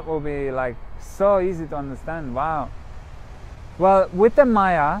 That would be like so easy to understand. Wow. Well, with the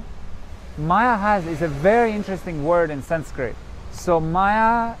Maya is a very interesting word in Sanskrit. So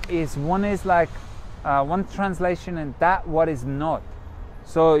Maya is one translation, and that what is not.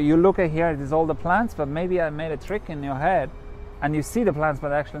 So you look at here, there's all the plants, but maybe I made a trick in your head and you see the plants,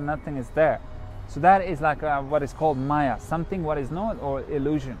 but actually nothing is there. So that is like what is called Maya, something what is not, or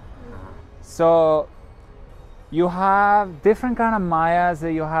illusion. So you have different kind of Mayas.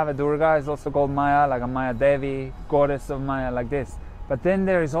 You have a Durga is also called Maya, like a Maya Devi, goddess of Maya, like this. But then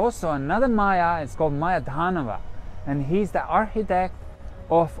there is also another Maya, it's called Maya Dhanava, and he's the architect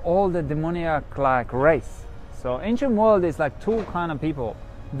of all the demoniac like race. So ancient world is like two kind of people,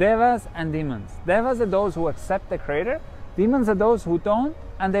 devas and demons. Devas are those who accept the creator, demons are those who don't,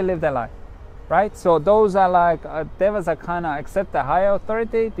 and they live their life. right? So those are like, devas are kind of accept the higher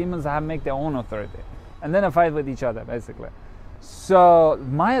authority, demons have make their own authority. And then they fight with each other, basically. So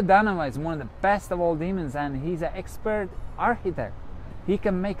Mānāsara is one of the best of all demons, and he's an expert architect. He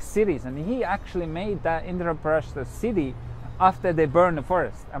can make cities, and he actually made that Indra city after they burned the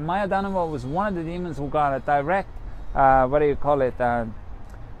forest. And Mānāsara was one of the demons who got a direct,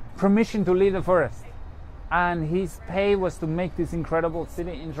 permission to leave the forest. And his pay was to make this incredible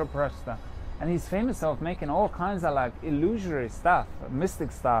city, Indra. And he's famous of making all kinds of like illusory stuff,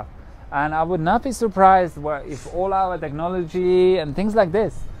 mystic stuff. And I would not be surprised if all our technology and things like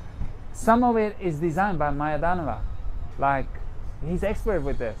this, some of it is designed by Mānāsara. Like, he's expert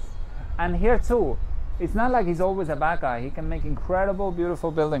with this. And here too, it's not like he's always a bad guy. He can make incredible,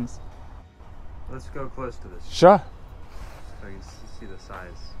 beautiful buildings. Let's go close to this. Sure. So you can see the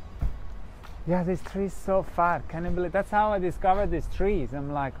size. Yeah, this tree is so fat. Can you believe? That's how I discovered these trees.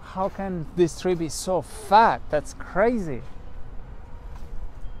 I'm like, how can this tree be so fat? That's crazy.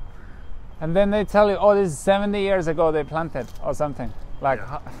 And then they tell you, oh, this is 70 years ago they planted or something. Like,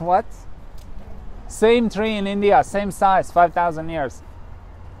 yeah. What? Same tree in India, same size, 5,000 years.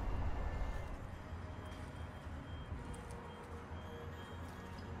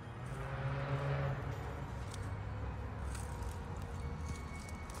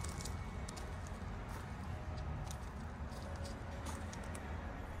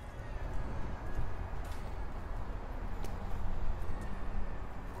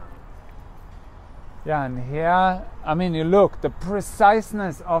 Yeah, and here, I mean, you look, the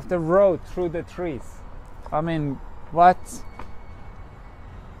preciseness of the road through the trees. I mean, what?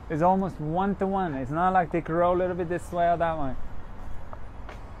 It's almost one-to-one. It's not like they grow a little bit this way or that way.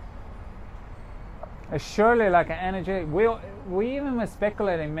 It's surely like an energetic, we even were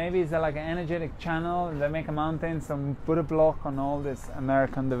speculating, maybe it's like an energetic channel. They make a mountain, some put a block on all this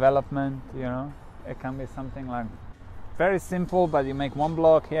American development, you know. It can be something like very simple, but you make one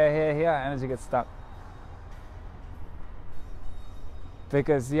block here, energy gets stuck.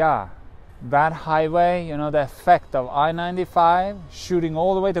 Because yeah, that highway, you know, the effect of I-95 shooting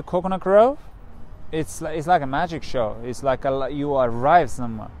all the way to Coconut Grove, it's like a magic show. It's like you arrive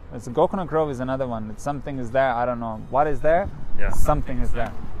somewhere. Coconut Grove is another one. Something is there. I don't know what is there. Yeah. Something is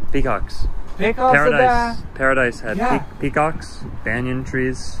there. Peacocks. Peacocks are there. Paradise had Yeah. peacocks, banyan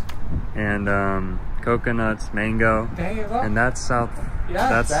trees, and coconuts, mango. There you go. And that's south. Yeah,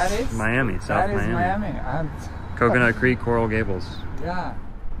 that's that is Miami. South that is Miami. And Coconut Creek, Coral Gables. yeah.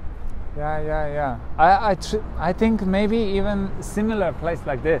 I think maybe even similar place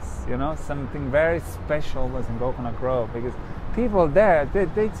like this, you know, something very special was in Coconut Grove, because people there,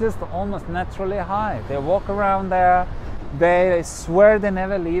 they just almost naturally high. They walk around there, they swear they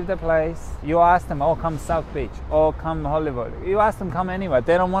never leave the place. You ask them, oh, come South Beach, oh, come Hollywood. You ask them, come anywhere.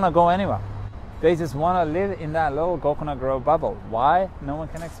 They don't want to go anywhere. They just want to live in that little Coconut Grove bubble. Why? No one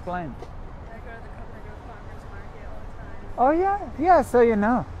can explain. I go to the Coconut Grove Farmers Market all the time. Oh yeah, so you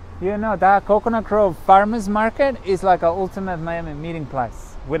know that Coconut Grove Farmers Market is like an ultimate Miami meeting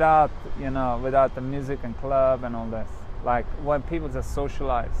place without the music and club and all this. Like when people just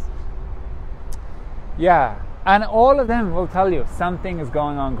socialize. Yeah, and all of them will tell you something is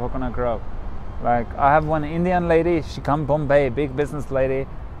going on in Coconut Grove. Like I have one Indian lady, she come Bombay, big business lady.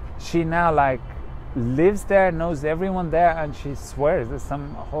 She now like lives there, knows everyone there, and she swears it's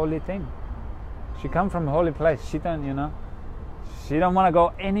some holy thing. She come from a holy place. She don't want to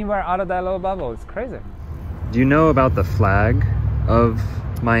go anywhere out of that little bubble. It's crazy. Do you know about the flag of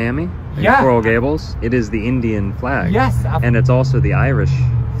Miami? Yeah. Coral Gables? It is the Indian flag. Yes. And it's also the Irish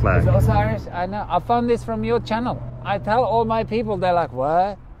flag. It's also Irish. I know. I found this from your channel. I tell all my people, they're like,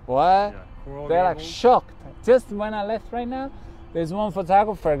 what? Yeah. They're like shocked. Just when I left right now, there's one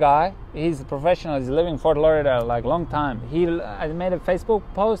photographer guy. He's a professional. He's living in Fort Lauderdale like long time. I made a Facebook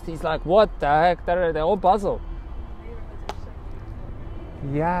post. He's like, what the heck? They're all puzzled.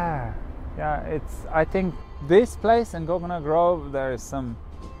 Yeah. I think this place in Coconut Grove, there is some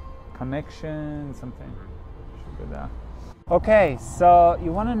connection, something should be there. Okay, so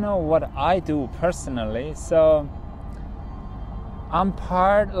you want to know what I do personally? So I'm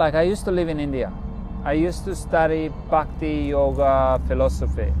I used to live in India. I used to study Bhakti Yoga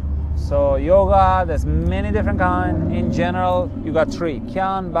philosophy. So yoga, there's many different kinds. In general, you got three: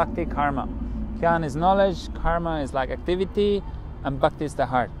 Jnana, Bhakti, Karma. Jnana is knowledge, Karma is like activity, and Bhakti is the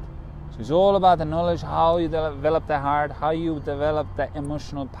heart. So it's all about the knowledge, how you develop the heart, how you develop the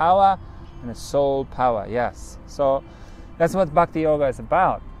emotional power and the soul power. Yes. So that's what Bhakti Yoga is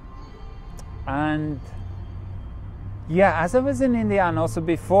about. And yeah, as I was in India and also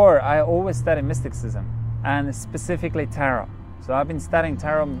before, I always studied mysticism and specifically tarot. So I've been studying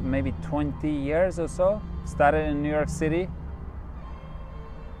tarot maybe 20 years or so. Started in New York City.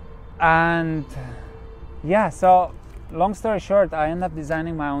 And yeah, so long story short, I ended up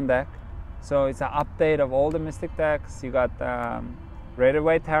designing my own deck. So it's an update of all the mystic decks. You got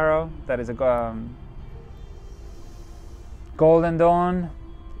Rider-Waite Tarot, that is a Golden Dawn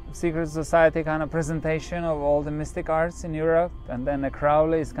Secret Society kind of presentation of all the mystic arts in Europe, and then the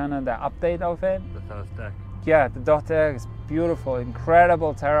Crowley is kind of the update of it. The Thoth deck. Yeah, the Dot deck is beautiful,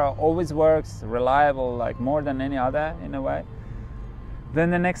 incredible tarot, always works, reliable, like more than any other in a way. Then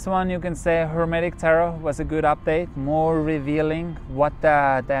the next one, you can say Hermetic Tarot was a good update, more revealing what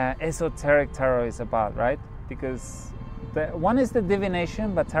the esoteric tarot is about, right? Because one is the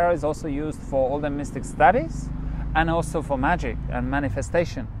divination, but tarot is also used for all the mystic studies and also for magic and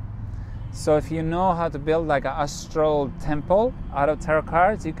manifestation. So if you know how to build like an astral temple out of tarot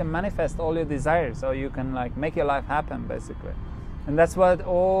cards, you can manifest all your desires, or you can like make your life happen basically. And that's what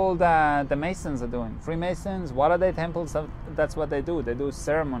all the Masons are doing. Freemasons, what are they temples? That's what they do. They do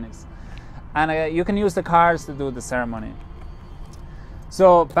ceremonies. And you can use the cards to do the ceremony.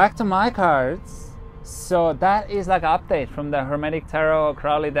 So back to my cards. So that is like an update from the Hermetic Tarot,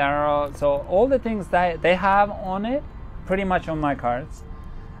 Crowley Tarot. So all the things that they have on it, pretty much on my cards.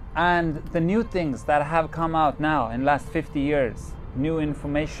 And the new things that have come out now in the last 50 years. New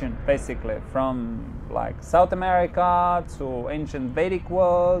information basically from like South America to ancient Vedic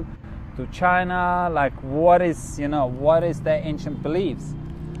world to China, like what is the ancient beliefs.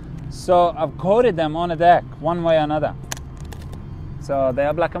 So I've coded them on a deck one way or another. So they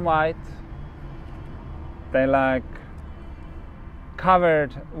are black and white. They like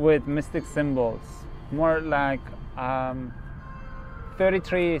covered with mystic symbols, more like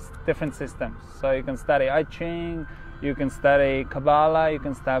 33 different systems. So you can study I Ching, you can study Kabbalah, you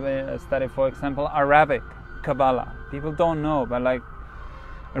can study, for example, Arabic Kabbalah. People don't know, but like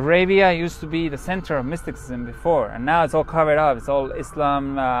Arabia used to be the center of mysticism before, and now it's all covered up. It's all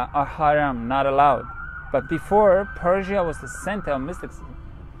Islam, haram, not allowed. But before, Persia was the center of mysticism.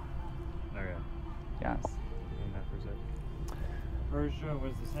 Okay. Yes. Persia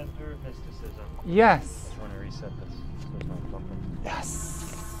was the center of mysticism. Yes. Just want to reset this so it's not bumping.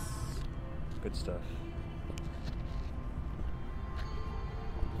 Yes. Good stuff.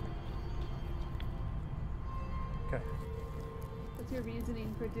 Okay. What's your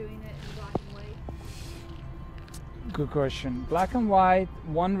reasoning for doing it in black and white? Good question. Black and white,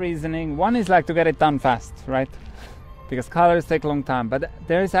 one reasoning. One is like to get it done fast, right? Because colors take a long time. But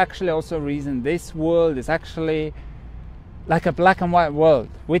there is actually also a reason. This world is actually like a black and white world.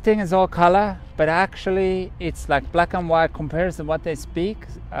 We think it's all color, but actually it's like black and white compared to what they speak,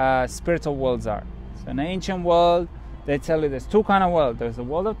 spiritual worlds are. So in the ancient world, they tell you there's two kind of world. There's a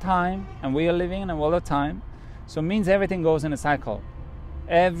world of time, and we are living in a world of time. So it means everything goes in a cycle.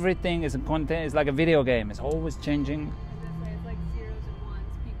 Everything is a content. It's like a video game. It's always changing. It's like zeros and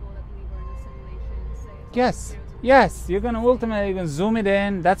ones. People that believe we're in a simulation say it's Yes. zeros and Yes, you can zoom it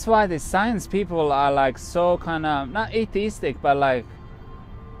in. That's why the science people are like so kind of not atheistic, but like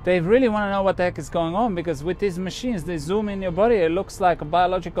they really want to know what the heck is going on, because with these machines they zoom in your body, it looks like a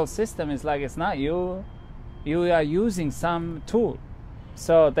biological system. It's like it's not you. You are using some tool.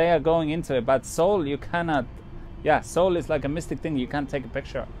 So they are going into it. But soul, you cannot. Yeah, soul is like a mystic thing. You can't take a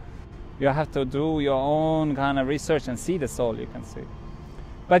picture. You have to do your own kind of research and see the soul. You can see.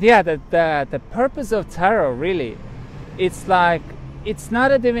 But yeah, the purpose of tarot really, it's like it's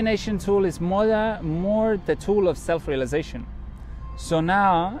not a divination tool. It's more the tool of self-realization. So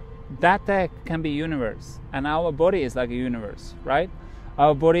now that deck can be universe, and our body is like a universe, right?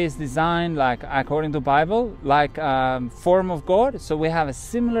 Our body is designed like according to Bible, like form of God. So we have a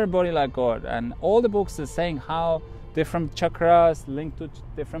similar body like God, and all the books are saying how different chakras link to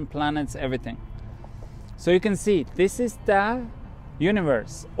different planets, everything. So you can see this is the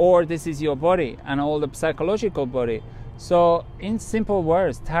universe, or this is your body and all the psychological body. So in simple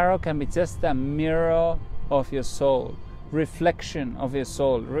words, tarot can be just a mirror of your soul, reflection of your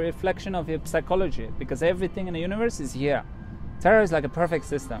soul, reflection of your psychology, because everything in the universe is here. Tarot is like a perfect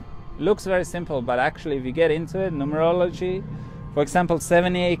system. Looks very simple, but actually if you get into it, numerology, for example,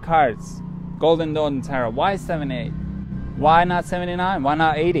 78 cards, Golden Dawn Tarot. Why 78? Why not 79? Why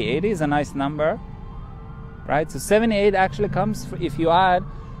not 80? 80 is a nice number, right? So 78 actually comes if you add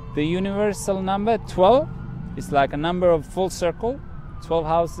the universal number 12. It's like a number of full circle, 12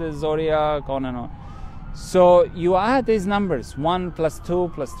 houses, zodiac, on and on. So you add these numbers, 1 plus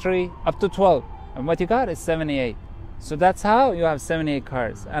 2 plus 3 up to 12, and what you got is 78. So that's how you have 78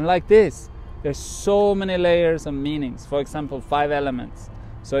 cards. And like this, there's so many layers of meanings. For example, 5 elements.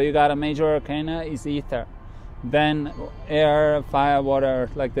 So you got a major arcana is ether. then air, fire, water,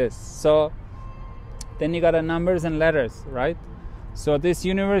 like this. So then you got the numbers and letters, right? So this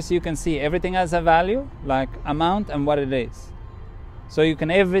universe, you can see everything has a value, like amount and what it is. So you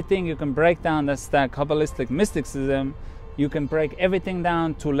can break down, that's that Kabbalistic mysticism. You can break everything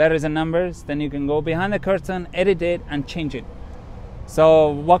down to letters and numbers. Then you can go behind the curtain, edit it, and change it. So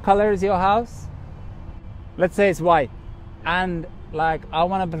what color is your house? Let's say it's white. And like, I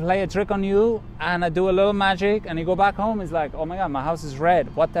want to play a trick on you, and I do a little magic, and you go back home, it's like, oh my God, my house is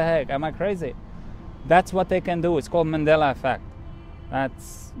red. What the heck? Am I crazy? That's what they can do. It's called Mandela effect.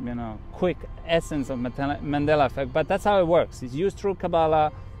 That's, you know, quick essence of Mandela effect. But that's how it works. It's used through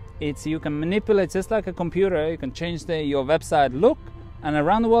Kabbalah. You can manipulate just like a computer. You can change your website look, and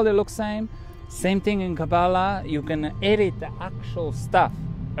around the world it looks same. Same thing in Kabbalah. You can edit the actual stuff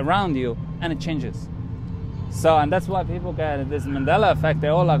around you, and it changes. So, and that's why people get this Mandela effect.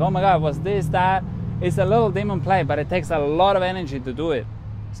 They're all like, oh my God, what's this, that? It's a little demon play, but it takes a lot of energy to do it.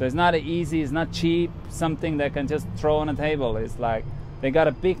 So it's not easy, it's not cheap, something they can just throw on a table. It's like, they got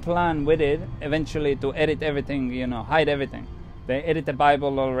a big plan with it, eventually, to edit everything, you know, hide everything. They edit the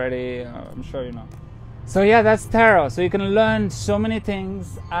Bible already, I'm sure you know. So yeah, that's tarot. So you can learn so many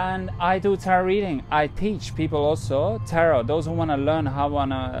things, and I do tarot reading. I teach people also tarot. Those who want to learn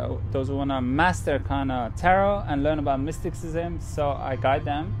those who want to master kind of tarot and learn about mysticism. So I guide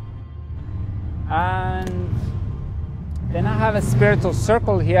them. And then I have a spiritual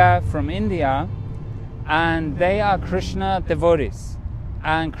circle here from India, and they are Krishna devotees.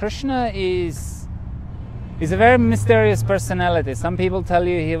 And Krishna is a very mysterious personality. Some people tell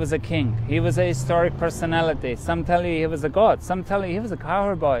you he was a king. He was a historic personality. Some tell you he was a god. Some tell you he was a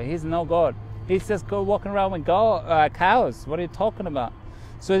cowherd boy. He's no god. He's just walking around with cows. What are you talking about?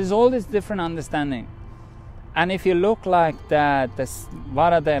 So there's all this different understanding. And if you look like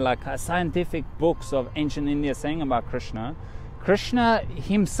what are they, like scientific books of ancient India saying about Krishna, Krishna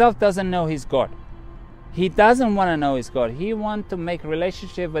himself doesn't know he's God. He doesn't want to know he's God. He wants to make a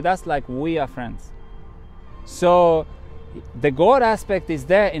relationship with us like we are friends. So the God aspect is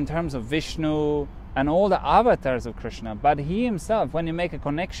there in terms of Vishnu and all the avatars of Krishna, but he himself, when you make a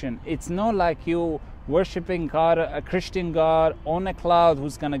connection, it's not like you worshipping God, a Christian God on a cloud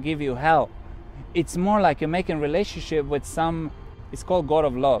who's going to give you hell. It's more like you're making a relationship with it's called God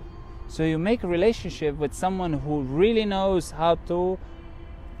of love. So you make a relationship with someone who really knows how to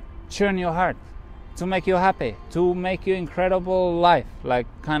churn your heart, to make you happy, to make you incredible life, like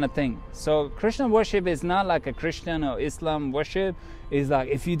kind of thing. So Krishna worship is not like a Christian or Islam worship. It's like,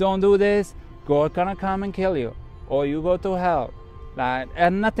 if you don't do this, God gonna come and kill you, or you go to hell. Like, it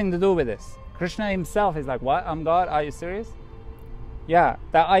had nothing to do with this. Krishna himself is like, what? I'm God? Are you serious? Yeah,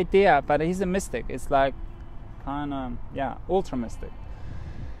 that idea, but he's a mystic. It's like kind of, yeah, ultra mystic.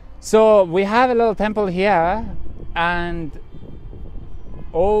 So we have a little temple here, and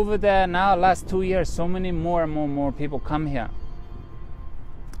over there now, last 2 years, so many more and more people come here.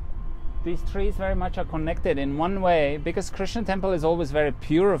 These trees very much are connected in one way, because Krishna temple is always very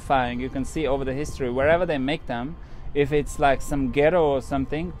purifying. You can see over the history, wherever they make them, if it's like some ghetto or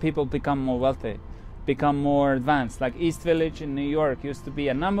something, people become more wealthy, become more advanced. Like East Village in New York used to be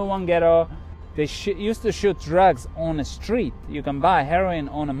a #1 ghetto. They used to shoot drugs on a street. You can buy heroin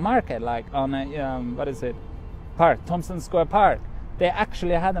on a market, like on a, park, Thompson Square Park. They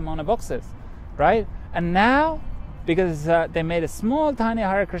actually had them on the boxes, right? And now, because they made a small, tiny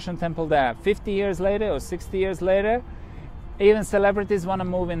Hare Krishna temple there, 50 years later or 60 years later, even celebrities want to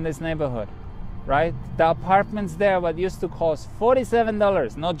move in this neighborhood, right? The apartments there, what used to cost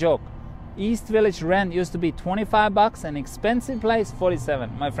 $47, no joke. East Village rent used to be $25, an expensive place,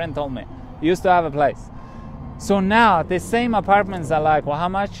 $47. My friend told me, he used to have a place. So now, the same apartments are like, well, how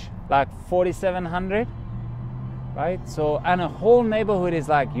much? Like $4,700? Right? So, and a whole neighborhood is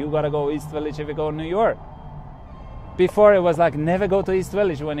like, you gotta go East Village if you go to New York. Before it was like, never go to East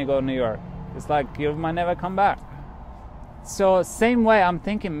Village when you go to New York. It's like, you might never come back. So same way, I'm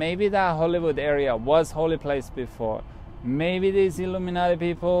thinking maybe that Hollywood area was holy place before. Maybe these Illuminati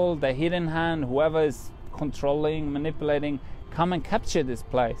people, the hidden hand, whoever is controlling, manipulating, come and capture this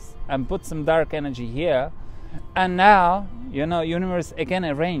place and put some dark energy here. And now, you know, universe again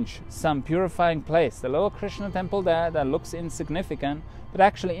arrange some purifying place, the little Krishna temple there that looks insignificant, but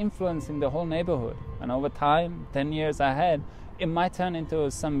actually influencing the whole neighborhood. And over time, 10 years ahead, it might turn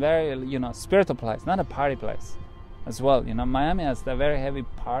into some very, you know, spiritual place, not a party place as well. You know, Miami has the very heavy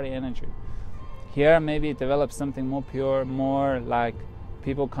party energy. Here, maybe it develops something more pure, more like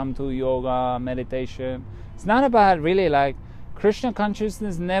people come to yoga, meditation. It's not about really like Krishna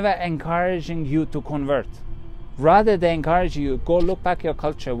consciousness never encouraging you to convert. Rather, they encourage you, go look back your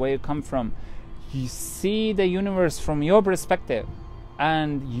culture, where you come from. you see the universe from your perspective,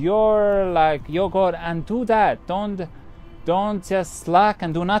 and you're like your God, and do that. Don't just slack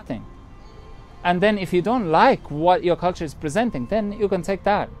and do nothing. And then if you don't like what your culture is presenting, then you can take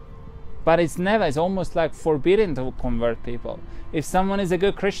that. But it's almost like forbidden to convert people. If someone is a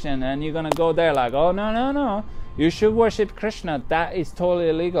good Christian and you're gonna go there like, oh no, you should worship Krishna, that is totally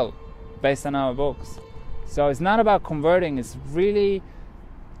illegal based on our books. So it's not about converting, it's really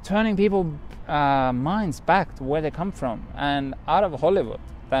turning people's minds back to where they come from and out of Hollywood,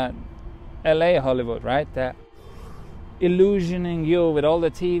 that LA Hollywood, right? That illusioning you with all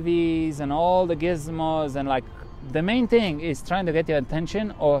the TVs and all the gizmos, and like the main thing is trying to get your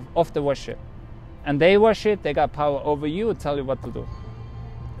attention off the worship. And they worship, they got power over you, tell you what to do.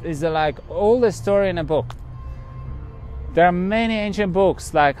 It's like all the story in a book. There are many ancient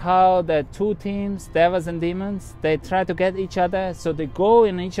books like how the two teams, devas and demons, they try to get each other, so they go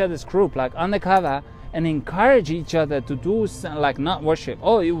in each other's group like undercover and encourage each other to do like not worship.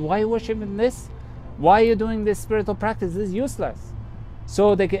 Oh, why are you worshiping this? Why are you doing this spiritual practice? This is useless.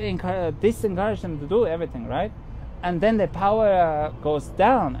 So they disencourage them to do everything, right? And then the power goes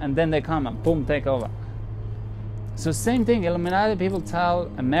down, and then they come and boom, take over. So same thing, Illuminati people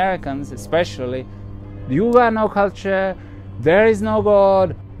tell Americans especially, you got no culture, there is no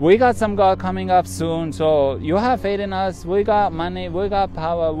God, we got some God coming up soon, so you have faith in us, we got money, we got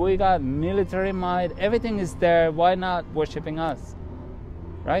power, we got military might, everything is there, why not worshipping us,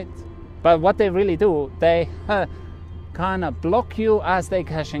 right? But what they really do, they kind of block you as they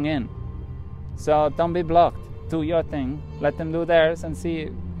cashing in. So don't be blocked. Do your thing. Let them do theirs and see,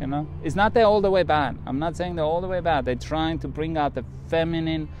 you know. It's not they're all the way bad. I'm not saying they're all the way bad. They're trying to bring out the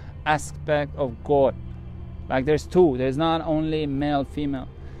feminine aspect of God. Like there's two. There's not only male, female.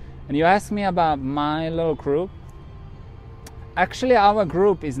 And you ask me about my little group. Actually, our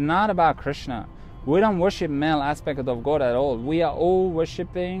group is not about Krishna. We don't worship male aspect of God at all. We are all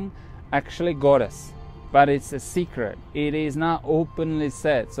worshipping actually goddess. But it's a secret. It is not openly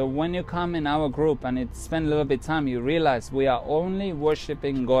said. So when you come in our group and spend a little bit of time, you realize we are only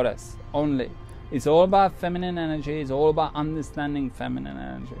worshipping goddess. Only. It's all about feminine energy. It's all about understanding feminine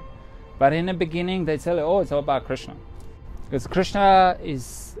energy. But in the beginning, they tell you, oh, it's all about Krishna. Because Krishna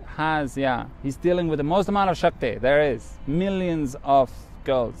he's dealing with the most amount of Shakti. There is millions of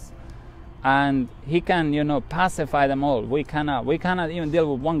girls. And he can, pacify them all. We cannot even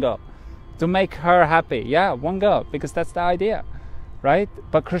deal with one girl. To make her happy, one girl, because that's the idea, right?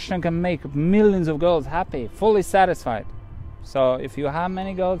 But Krishna can make millions of girls happy, fully satisfied. So if you have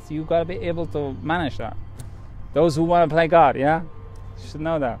many girls, you gotta be able to manage that. Those who want to play God, you should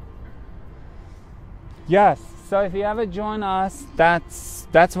know that. Yes. So if you ever join us, that's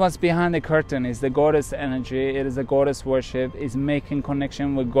what's behind the curtain. Is the goddess energy. It is a goddess worship. Is making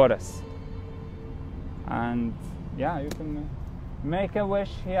connection with goddess. And you can make a wish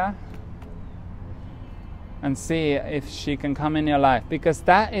here. And see if she can come in your life, because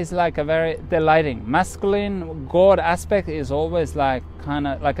that is like a very delighting masculine God aspect. Is always like kind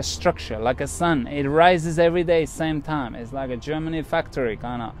of like a structure, like a sun. It rises every day same time. It's like a Germany factory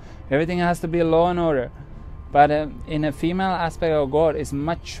kind of. Everything has to be law and order. But in a female aspect of God, it's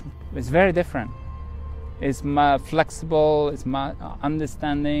very different. It's flexible. It's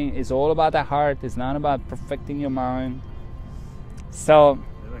understanding. It's all about the heart. It's not about perfecting your mind. So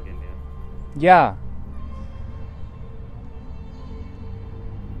yeah.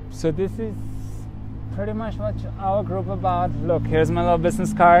 So this is pretty much what our group about. Look, here's my little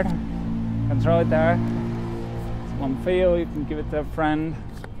business card. You can throw it there. It's one for you. You can give it to a friend.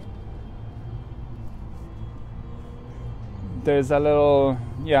 There's a little,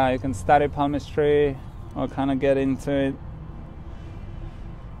 you can study palmistry or kind of get into it.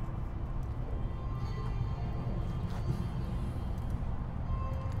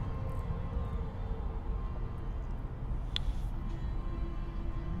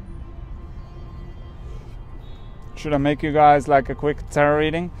 Should I make you guys like a quick tarot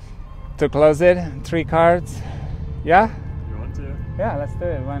reading to close it? 3 cards. Yeah? You want to? Yeah, let's do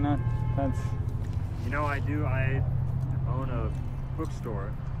it. Why not? That's... I own a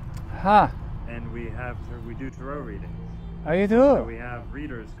bookstore. And we do tarot readings. Oh, you do? So we have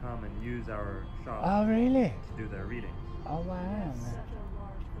readers come and use our shop. Oh, really? To do their readings. Oh, wow.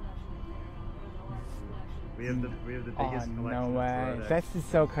 We have the biggest collection. No way. This is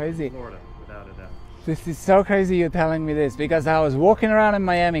so crazy. Florida, without a doubt. This is so crazy you're telling me this, because I was walking around in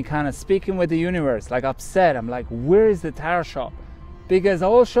Miami kind of speaking with the universe, like upset. I'm like, where is the tarot shop? Because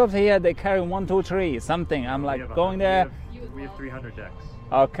all shops here, they carry 1, 2, 3, something. I'm like going there. We have 300 decks.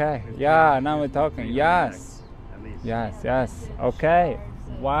 Okay. Yeah, now we're talking. Yes. Decks, at least. Yes. Okay.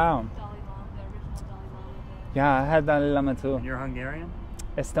 Wow. Yeah, I had Dalai Lama too. And you're Hungarian?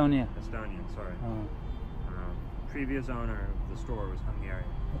 Estonia. Estonian, sorry. Oh. Previous owner of the store was Hungarian.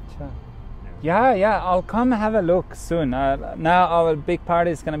 Achha. Yeah, I'll come have a look soon. Now our big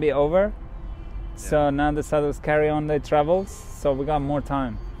party is going to be over. So now the sadhus carry on their travels. So we got more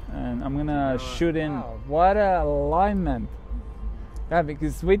time. And I'm going to shoot in. Wow, what a alignment. Yeah,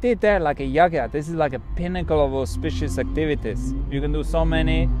 because we did there like a yagya. This is like a pinnacle of auspicious activities. You can do so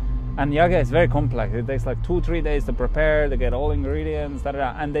many. And yagya is very complex. It takes like 2-3 days to prepare, to get all ingredients,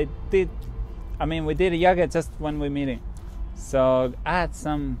 And they did, we did a yagya just when we're meeting. So add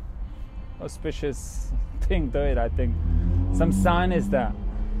some auspicious thing to it, I think. Some sign is there.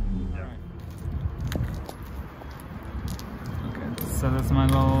 Okay, so that's my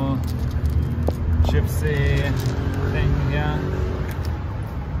little gypsy thing here.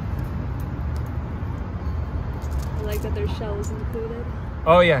 I like that there's shells included.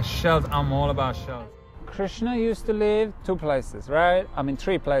 Oh yeah, shells. I'm all about shells. Krishna used to live 2 places, right?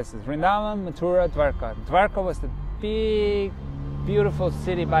 3 places. Vrindavan, Mathura, Dwarka. Dwarka was the big, beautiful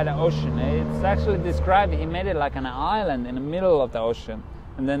city by the ocean. It's actually described, he made it like an island in the middle of the ocean.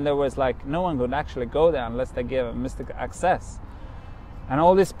 And then there was like, no one could actually go there unless they gave a mystic access. And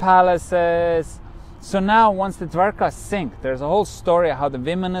all these palaces. So now once the Dwarka sink, there's a whole story how the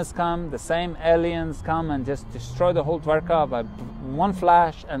Vimanas come, the same aliens come and just destroy the whole Dwarka by one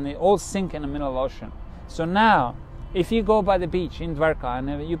flash, and they all sink in the middle of the ocean. So now, if you go by the beach in Dwarka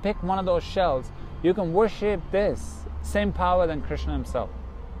and you pick one of those shells, you can worship this, same power than Krishna himself.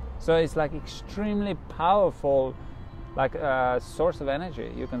 So it's like extremely powerful, like a source of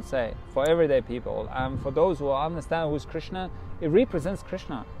energy, you can say, for everyday people. And for those who understand who's Krishna, it represents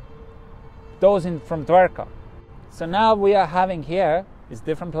Krishna. Those from Dwarka. So now we are having here is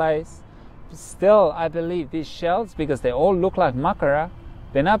different place. Still, I believe these shells, because they all look like Makara,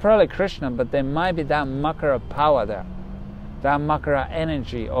 they're not probably Krishna, but there might be that Makara power there, that Makara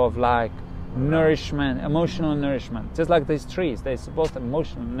energy of like nourishment, emotional nourishment. Just like these trees, they're supposed to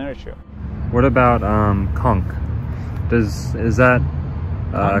emotionally nourish you. What about conch? Is that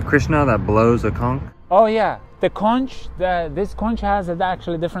Krishna that blows a conch? Oh yeah. The conch, this conch has an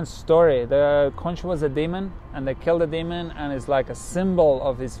actually different story. The conch was a demon, and they killed the demon, and it's like a symbol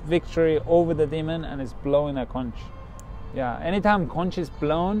of his victory over the demon, and it's blowing a conch. Yeah, anytime conch is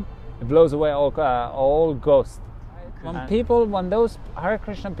blown, it blows away all ghosts. When those Hare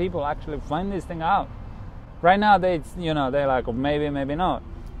Krishna people actually find this thing out, right now they're like, oh, maybe not.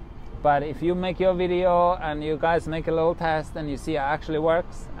 But if you make your video and you guys make a little test and you see it actually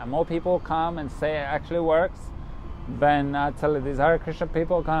works, and more people come and say it actually works, then I tell you, these Hare Krishna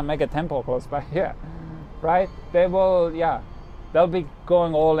people can't make a temple close by here, right? They will, they'll be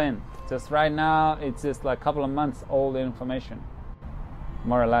going all in. Just right now, it's just like a couple of months old information,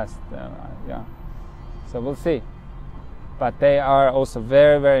 more or less, So we'll see. But they are also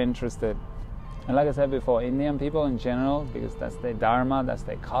very, very interested. And like I said before, Indian people in general, because that's their dharma, that's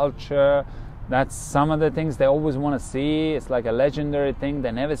their culture, that's some of the things they always want to see. It's like a legendary thing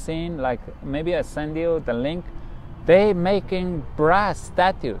they never seen. Like maybe I send you the link. They making brass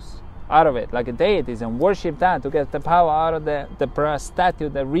statues out of it, like deities, and worship that to get the power out of the brass statue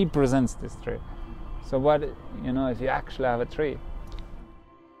that represents this tree. So what, if you actually have a tree.